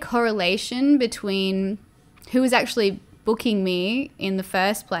made a correlation between who was actually booking me in the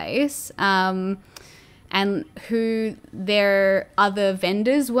first place, and and who their other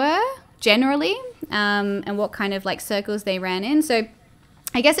vendors were generally, and what kind of like circles they ran in. So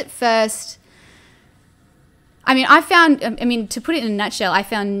I guess at first, to put it in a nutshell, I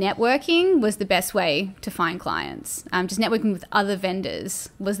found networking was the best way to find clients. Just networking with other vendors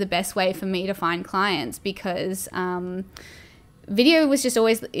was the best way for me to find clients, because video was just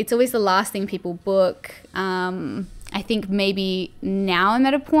always the last thing people book. I think maybe now I'm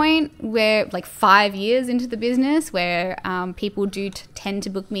at a point where, like 5 years into the business, where people do tend to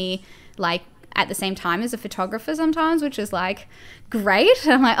book me like at the same time as a photographer sometimes, which is like great.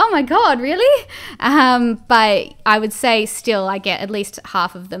 I'm like, oh my God, really? But I would say still I get at least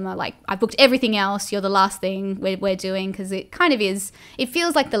half of them are like, I booked everything else, you're the last thing we're doing, because it kind of is, it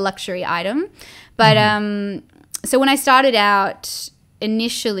feels like the luxury item. But so when I started out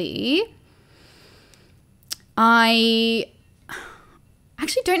initially, I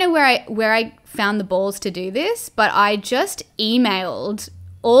actually don't know where I found the balls to do this, but I just emailed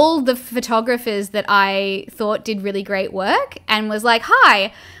all the photographers that I thought did really great work and was like,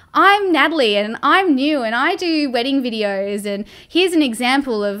 hi, I'm Natalie and I'm new and I do wedding videos, and here's an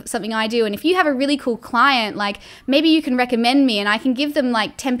example of something I do. And if you have a really cool client, like maybe you can recommend me and I can give them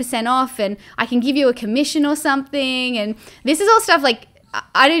like 10% off and I can give you a commission or something. And this is all stuff like,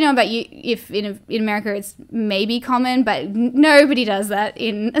 I don't know about you, if in America it's maybe common, but nobody does that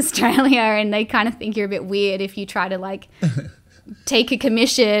in Australia, and they kind of think you're a bit weird if you try to like take a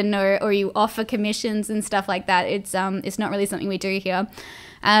commission or you offer commissions and stuff like that. It's not really something we do here.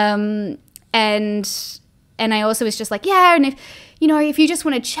 And I also was just like, yeah, and if you just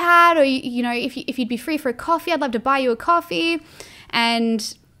want to chat, or if you'd be free for a coffee, I'd love to buy you a coffee.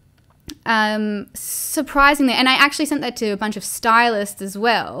 And surprisingly, and I actually sent that to a bunch of stylists as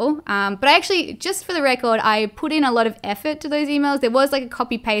well, but I actually, just for the record, I put in a lot of effort to those emails. There was like a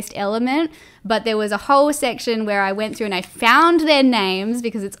copy paste element, but there was a whole section where I went through and I found their names,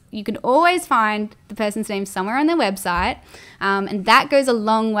 because you can always find the person's name somewhere on their website, and that goes a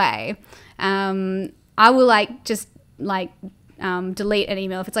long way. I will delete an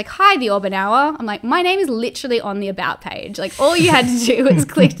email if it's like, hi, the Auburn Hour. I'm like, my name is literally on the about page. Like, all you had to do was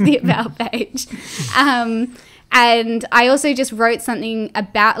click the about page. And I also just wrote something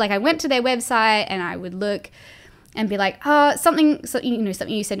about, like, I went to their website and I would look and be like, something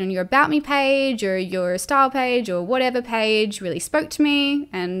you said on your about me page or your style page or whatever page really spoke to me.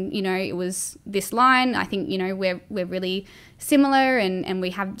 And, it was this line. I think, we're really similar and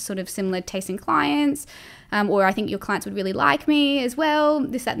we have sort of similar taste in clients. Or I think your clients would really like me as well,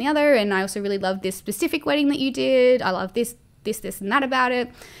 this, that, and the other. And I also really love this specific wedding that you did. I love this, and that about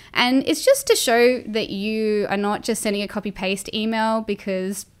it. And it's just to show that you are not just sending a copy-paste email,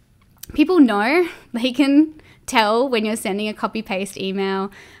 because people know, they can tell when you're sending a copy-paste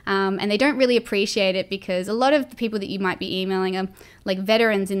email, and they don't really appreciate it, because a lot of the people that you might be emailing are like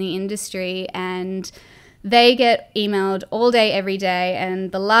veterans in the industry, and they get emailed all day, every day,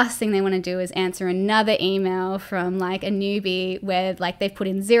 and the last thing they want to do is answer another email from like a newbie where like they've put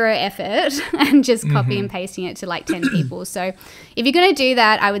in zero effort and just copy and pasting it to like 10 people. So if you're going to do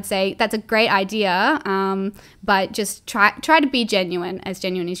that, I would say that's a great idea, but just try to be genuine as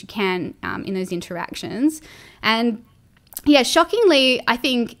you can in those interactions. And yeah, shockingly, I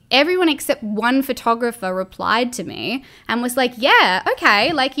think everyone except one photographer replied to me and was like, yeah,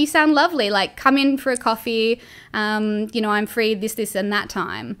 okay, like, you sound lovely, like, come in for a coffee, I'm free this and that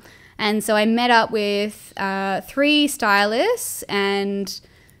time. And so I met up with 3 stylists, and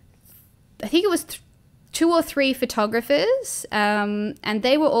I think it was 2 or 3 photographers, and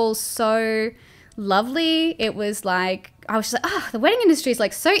they were all so lovely. It was like, I was just like, the wedding industry is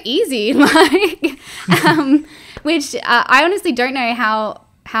like so easy, like, which I honestly don't know how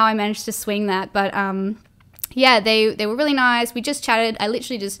I managed to swing that, but yeah, they were really nice. We just chatted. I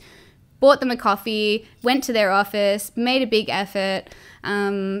literally just bought them a coffee, went to their office, made a big effort,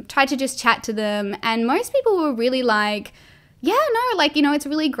 tried to just chat to them, and most people were really like, yeah, no, like, it's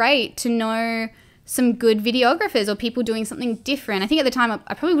really great to know some good videographers or people doing something different. I think at the time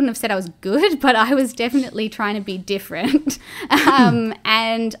I probably wouldn't have said I was good, but I was definitely trying to be different.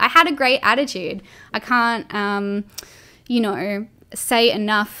 And I had a great attitude. I can't, say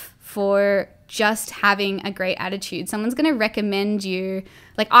enough for just having a great attitude. Someone's going to recommend you.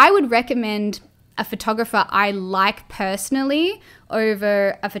 Like, I would recommend a photographer I like personally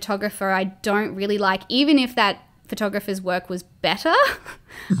over a photographer I don't really like, even if that photographer's work was better.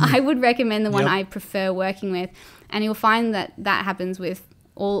 I would recommend the one I prefer working with, and you'll find that happens with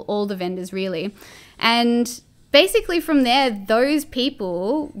all the vendors, really. And basically from there, those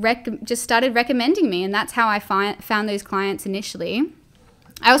people just started recommending me, and that's how I found those clients initially.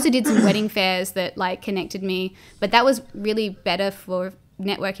 I also did some wedding fairs that like connected me, but that was really better for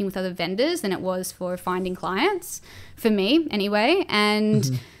networking with other vendors than it was for finding clients, for me anyway.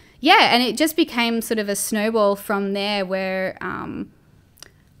 And yeah, and it just became sort of a snowball from there where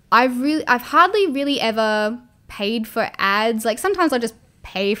I've hardly really ever paid for ads. Like sometimes I'll just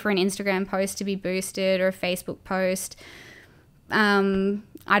pay for an Instagram post to be boosted or a Facebook post.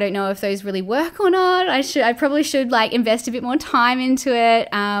 I don't know if those really work or not. I probably should like invest a bit more time into it.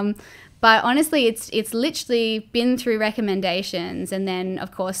 But honestly, it's literally been through recommendations, and then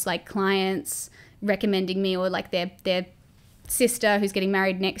of course like clients recommending me, or like their sister who's getting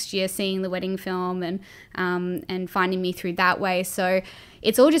married next year seeing the wedding film and finding me through that way. So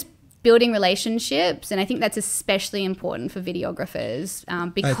it's all just building relationships, and I think that's especially important for videographers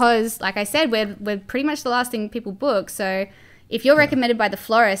because like I said, we're pretty much the last thing people book. So if you're recommended by the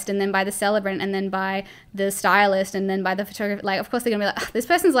florist and then by the celebrant and then by the stylist and then by the photographer, like of course they're gonna be like, oh, this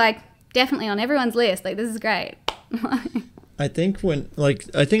person's like definitely on everyone's list, like this is great. I think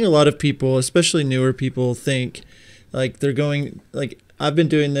I think a lot of people, especially newer people, think like they're going, like I've been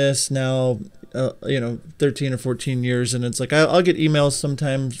doing this now 13 or 14 years, and it's like I'll get emails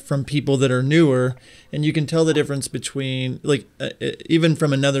sometimes from people that are newer, and you can tell the difference between like even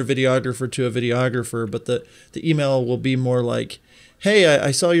from another videographer to a videographer, but the email will be more like, hey,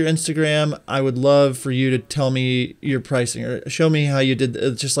 I saw your Instagram, I would love for you to tell me your pricing or show me how you did.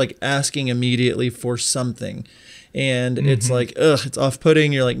 It's just like asking immediately for something, and it's like, it's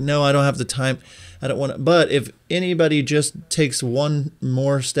off-putting. You're like, no, I don't have the time, I don't want to. But if anybody just takes one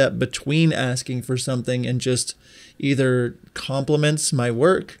more step between asking for something and just either compliments my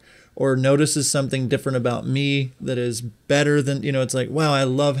work or notices something different about me that is better than, it's like, wow, I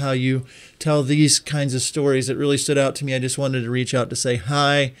love how you tell these kinds of stories. It really stood out to me. I just wanted to reach out to say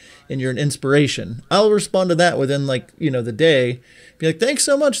hi, and you're an inspiration. I'll respond to that within like, the day. Be like, thanks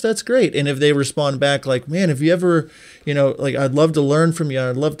so much, that's great. And if they respond back like, man, if you ever, like I'd love to learn from you,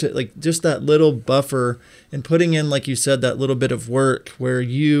 I'd love to, like just that little buffer and putting in, like you said, that little bit of work where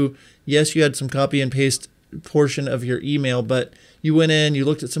you had some copy and paste portion of your email, but you went in, you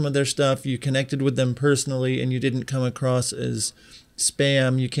looked at some of their stuff, you connected with them personally, and you didn't come across as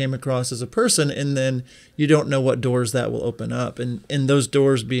spam. You came across as a person, and then you don't know what doors that will open up. And those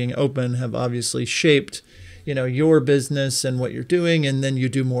doors being open have obviously shaped, your business and what you're doing. And then you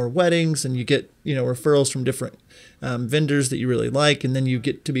do more weddings, and you get, referrals from different vendors that you really like. And then you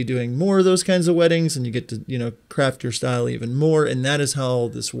get to be doing more of those kinds of weddings, and you get to, craft your style even more. And that is how all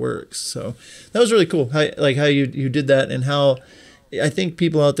this works. So that was really cool. How you did that, and how I think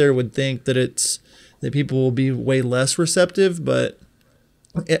people out there would think that that people will be way less receptive, but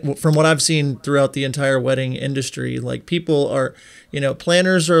from what I've seen throughout the entire wedding industry, like people are,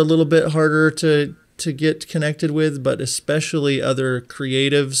 planners are a little bit harder to get connected with, but especially other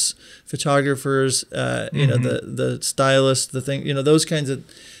creatives, photographers, the stylists, those kinds of,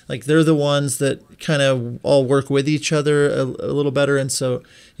 like they're the ones that kind of all work with each other a little better. And so,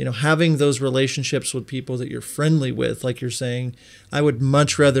 having those relationships with people that you're friendly with, like you're saying, I would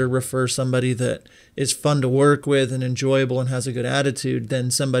much rather refer somebody that is fun to work with and enjoyable and has a good attitude than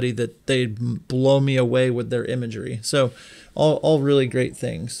somebody that they blow me away with their imagery. So all really great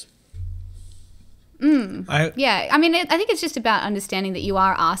things. Yeah, I mean, I think it's just about understanding that you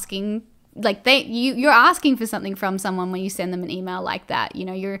are asking, like you're asking for something from someone when you send them an email like that. You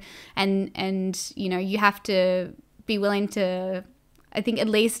have to be willing to, I think, at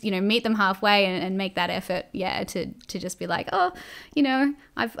least meet them halfway and make that effort. Yeah, to just be like, oh,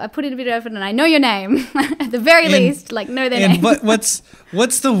 I put in a bit of effort and I know your name at the very least, like know their name. And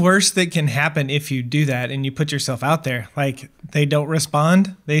what's the worst that can happen if you do that and you put yourself out there? Like they don't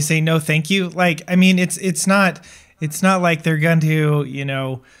respond, they say no, thank you. Like I mean, it's not like they're going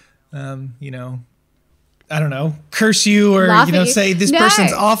to I don't know, curse you or say this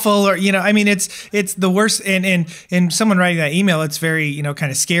person's awful or I mean it's the worst. And someone writing that email, it's very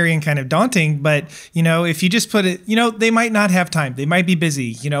kind of scary and kind of daunting. But if you just put it, they might not have time, they might be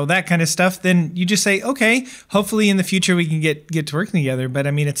busy, that kind of stuff. Then you just say, okay, hopefully in the future we can get to working together. But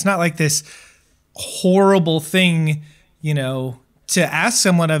I mean, it's not like this horrible thing, to ask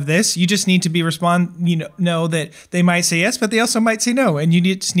someone of this. You just need to be know that they might say yes, but they also might say no, and you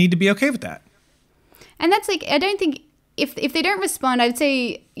just need to be okay with that. And that's like, I don't think if they don't respond, I'd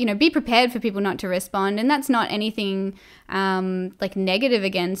say, be prepared for people not to respond. And that's not anything like negative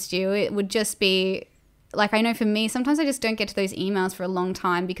against you. It would just be like, I know for me, sometimes I just don't get to those emails for a long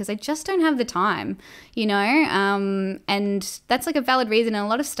time because I just don't have the time, and that's like a valid reason. And a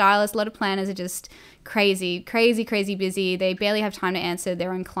lot of stylists, a lot of planners are just crazy busy. They barely have time to answer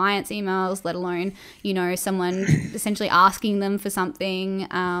their own clients' emails, let alone, you know, someone essentially asking them for something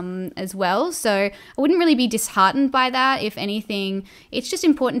as well. So I wouldn't really be disheartened by that. If anything, it's just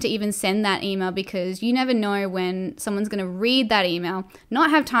important to even send that email, because you never know when someone's going to read that email, not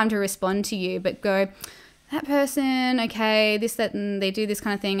have time to respond to you, but go, that person, okay, this, that, and they do this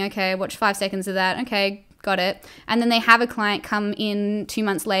kind of thing. Okay, watch 5 seconds of that. Okay, got it. And then they have a client come in 2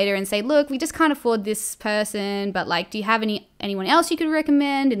 months later and say, look, we just can't afford this person, but like, do you have anyone else you could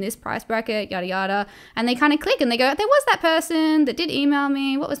recommend in this price bracket, yada, yada. And they kind of click and they go, there was that person that did email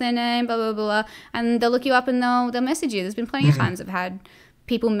me. What was their name? Blah, blah, blah. And they'll look you up and they'll message you. There's been plenty of times I've had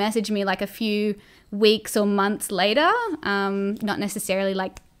people message me like a few weeks or months later, not necessarily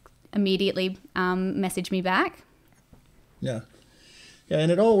like immediately message me back. Yeah,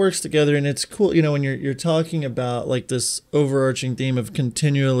 and it all works together, and it's cool, you know, when you're talking about like this overarching theme of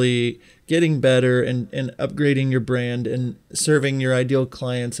continually getting better and upgrading your brand and serving your ideal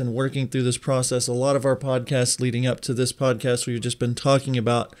clients and working through this process. A lot of our podcasts leading up to this podcast, we've just been talking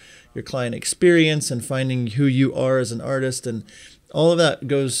about your client experience and finding who you are as an artist, and all of that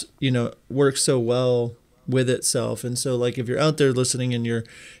goes, you know, works so well with itself. And so like if you're out there listening and you're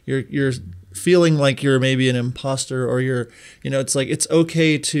feeling like you're maybe an imposter, or you're, you know, it's like it's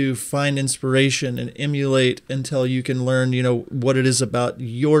okay to find inspiration and emulate until you can learn, you know, what it is about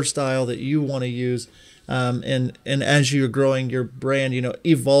your style that you want to use. And as you're growing your brand, you know,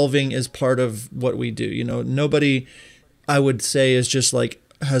 evolving is part of what we do. You know, nobody, I would say, is just like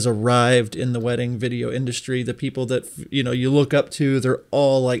has arrived in the wedding video industry. The people that, you know, you look up to, they're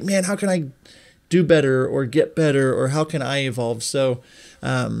all like, man, how can I do better or get better, or how can I evolve? So,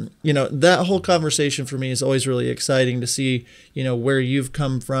 you know, that whole conversation for me is always really exciting to see, you know, where you've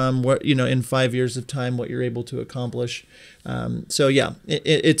come from, what, you know, in 5 years of time, what you're able to accomplish. So yeah,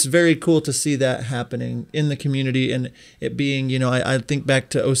 it's very cool to see that happening in the community, and it being, you know, I think back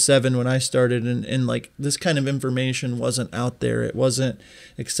to 2007 when I started, and like this kind of information wasn't out there. It wasn't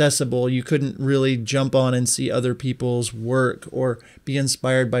accessible. You couldn't really jump on and see other people's work or be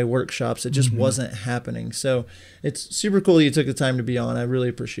inspired by workshops. It just wasn't happening. So it's super cool you took the time to be on. I really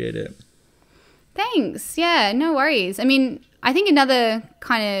appreciate it. Thanks. Yeah, no worries. I mean, I think another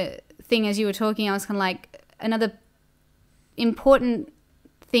kind of thing as you were talking, I was kind of like, another important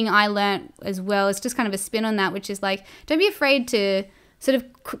thing I learn't as well is just kind of a spin on that, which is like, don't be afraid to sort of,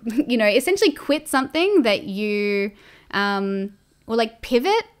 you know, essentially quit something that you, or like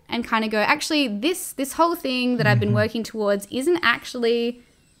pivot and kind of go, actually, this whole thing that I've been working towards isn't actually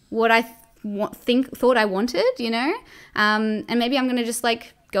what I thought I wanted, you know, and maybe I'm going to just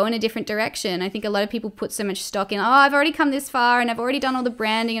like go in a different direction. I think a lot of people put so much stock in, oh, I've already come this far and I've already done all the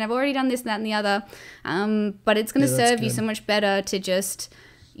branding and I've already done this and that and the other. But it's going to serve you so much better to just,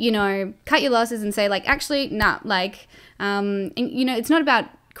 you know, cut your losses and say like, actually, nah, like, and, you know, it's not about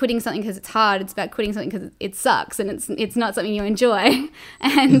quitting something because it's hard. It's about quitting something because it sucks and it's not something you enjoy,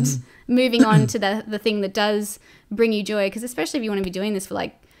 and moving on to the thing that does bring you joy. Because especially if you want to be doing this for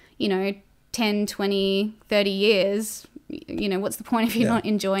like, you know, 10, 20, 30 years, you know, what's the point if you're not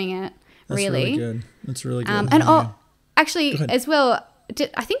enjoying it? That's really good. That's really good. And actually as well,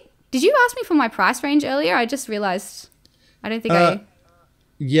 did you ask me for my price range earlier? I just realized I don't think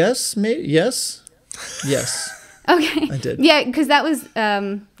yes, maybe, yes. Okay. I did. Yeah, because that was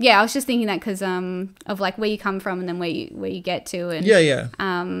I was just thinking that because of like where you come from and then where you get to. And yeah.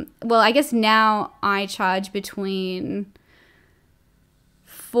 Well, I guess now I charge between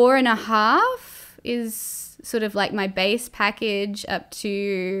 4.5 is sort of like my base package, up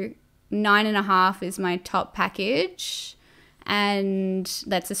to 9.5 is my top package, and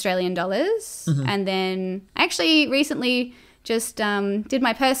that's Australian dollars. And then I actually recently just did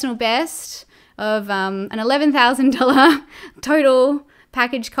my personal best of an $11,000 total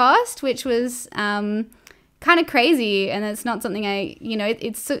package cost, which was kind of crazy, and it's not something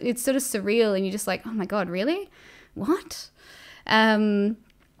it's sort of surreal, and you're just like, oh my god, really? What?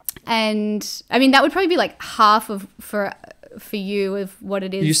 And I mean, that would probably be like half of for you of what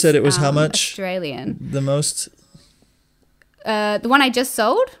it is. You said it was how much? Australian. The most? The one I just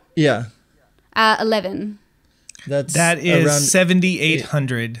sold? Yeah. 11. That is around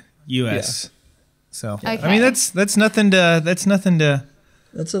 7,800 US. Yeah. So okay. I mean, that's nothing to.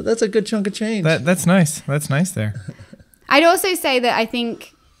 That's a good chunk of change. That's nice. That's nice there. I'd also say that I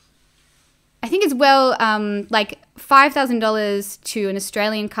think as well, like $5,000 to an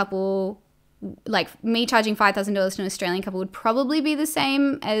Australian couple, like me charging $5,000 to an Australian couple would probably be the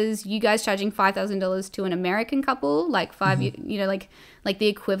same as you guys charging $5,000 to an American couple, like you know, like the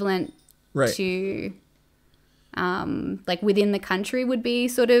equivalent to, like within the country would be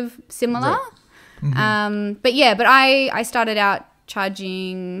sort of similar. But I started out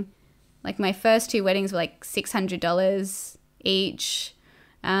charging, like my first 2 weddings were like $600 each.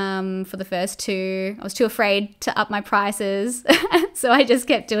 For the first 2, I was too afraid to up my prices, so I just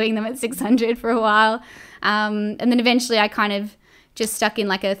kept doing them at $600 for a while, and then eventually I kind of just stuck in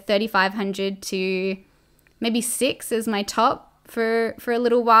like a $3,500 to maybe $600 as my top for a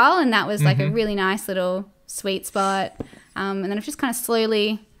little while, and that was like a really nice little sweet spot. And then I've just kind of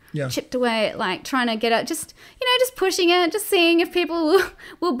slowly chipped away at like trying to get out, just pushing it, just seeing if people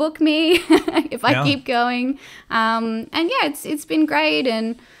will book me if I keep going. And it's been great.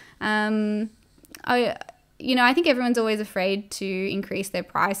 And I think everyone's always afraid to increase their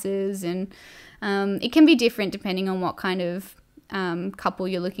prices, and it can be different depending on what kind of couple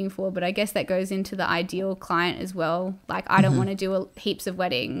you're looking for, but I guess that goes into the ideal client as well. Like I don't want to do heaps of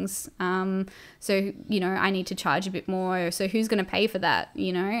weddings, so I need to charge a bit more, so who's going to pay for that,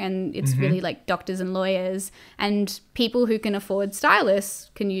 and it's really like doctors and lawyers, and people who can afford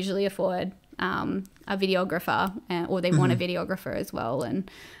stylists can usually afford a videographer, or they want a videographer as well,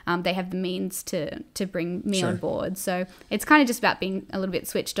 and they have the means to bring me on board. So it's kind of just about being a little bit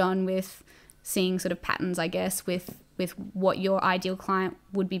switched on with seeing sort of patterns, I guess, with what your ideal client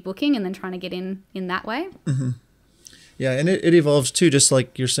would be booking, and then trying to get in that way. Yeah, and it evolves too, just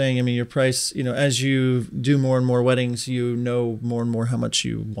like you're saying. I mean, your price, as you do more and more weddings, more and more how much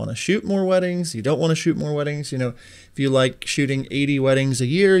you want to shoot more weddings. You don't want to shoot more weddings. If you like shooting 80 weddings a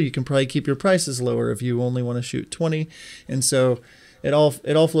year, you can probably keep your prices lower if you only want to shoot 20. And so it all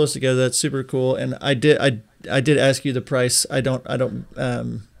flows together. That's super cool. And I did ask you the price.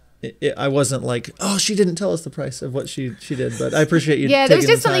 I wasn't like, oh, she didn't tell us the price of what she did, but I appreciate you. Yeah, there was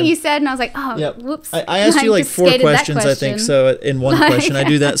just something you said, and I was like, oh, whoops. I asked you like 4 questions, I think, so in one question. I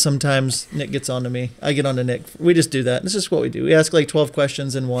do that sometimes. Nick gets on to me. I get on to Nick. We just do that. This is what we do. We ask like 12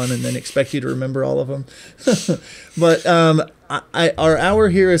 questions in one, and then expect you to remember all of them. But our hour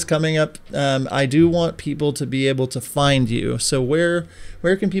here is coming up. I do want people to be able to find you. So where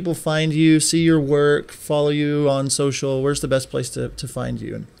can people find you, see your work, follow you on social? Where's the best place to find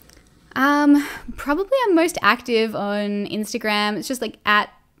you? Probably I'm most active on Instagram. It's just like at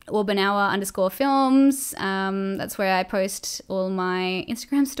Auburn Hour _films. That's where I post all my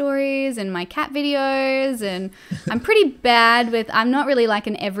Instagram stories and my cat videos. And I'm pretty bad I'm not really like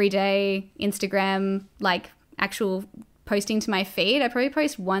an everyday Instagram, like actual posting to my feed. I probably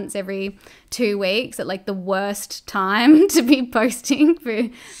post once every 2 weeks at like the worst time to be posting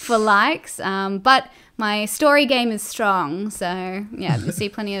for likes. But my story game is strong. So yeah, you'll see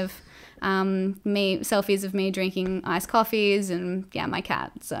plenty of selfies of me drinking iced coffees and my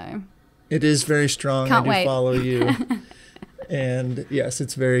cat. So it is very strong. Can't I do wait. follow you. And yes,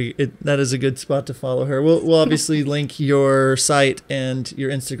 that is a good spot to follow her. We'll obviously link your site and your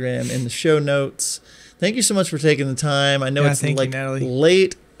Instagram in the show notes. Thank you so much for taking the time. I know it's like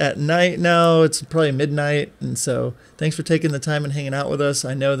late at night now. It's probably midnight. And so thanks for taking the time and hanging out with us.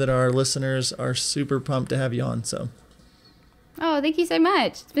 I know that our listeners are super pumped to have you on. So. Oh, thank you so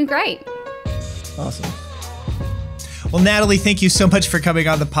much. It's been great. Awesome. Well, Natalie, thank you so much for coming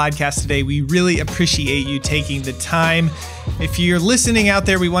on the podcast today. We really appreciate you taking the time. If you're listening out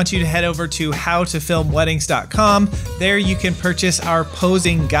there, we want you to head over to howtofilmweddings.com. There you can purchase our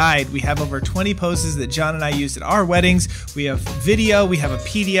posing guide. We have over 20 poses that John and I used at our weddings. We have video. We have a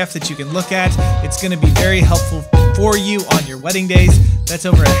PDF that you can look at. It's going to be very helpful for you on your wedding days. That's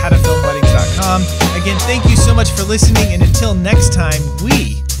over at howtofilmweddings.com. Again, thank you so much for listening. And until next time,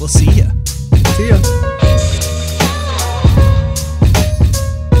 we will see you. See ya.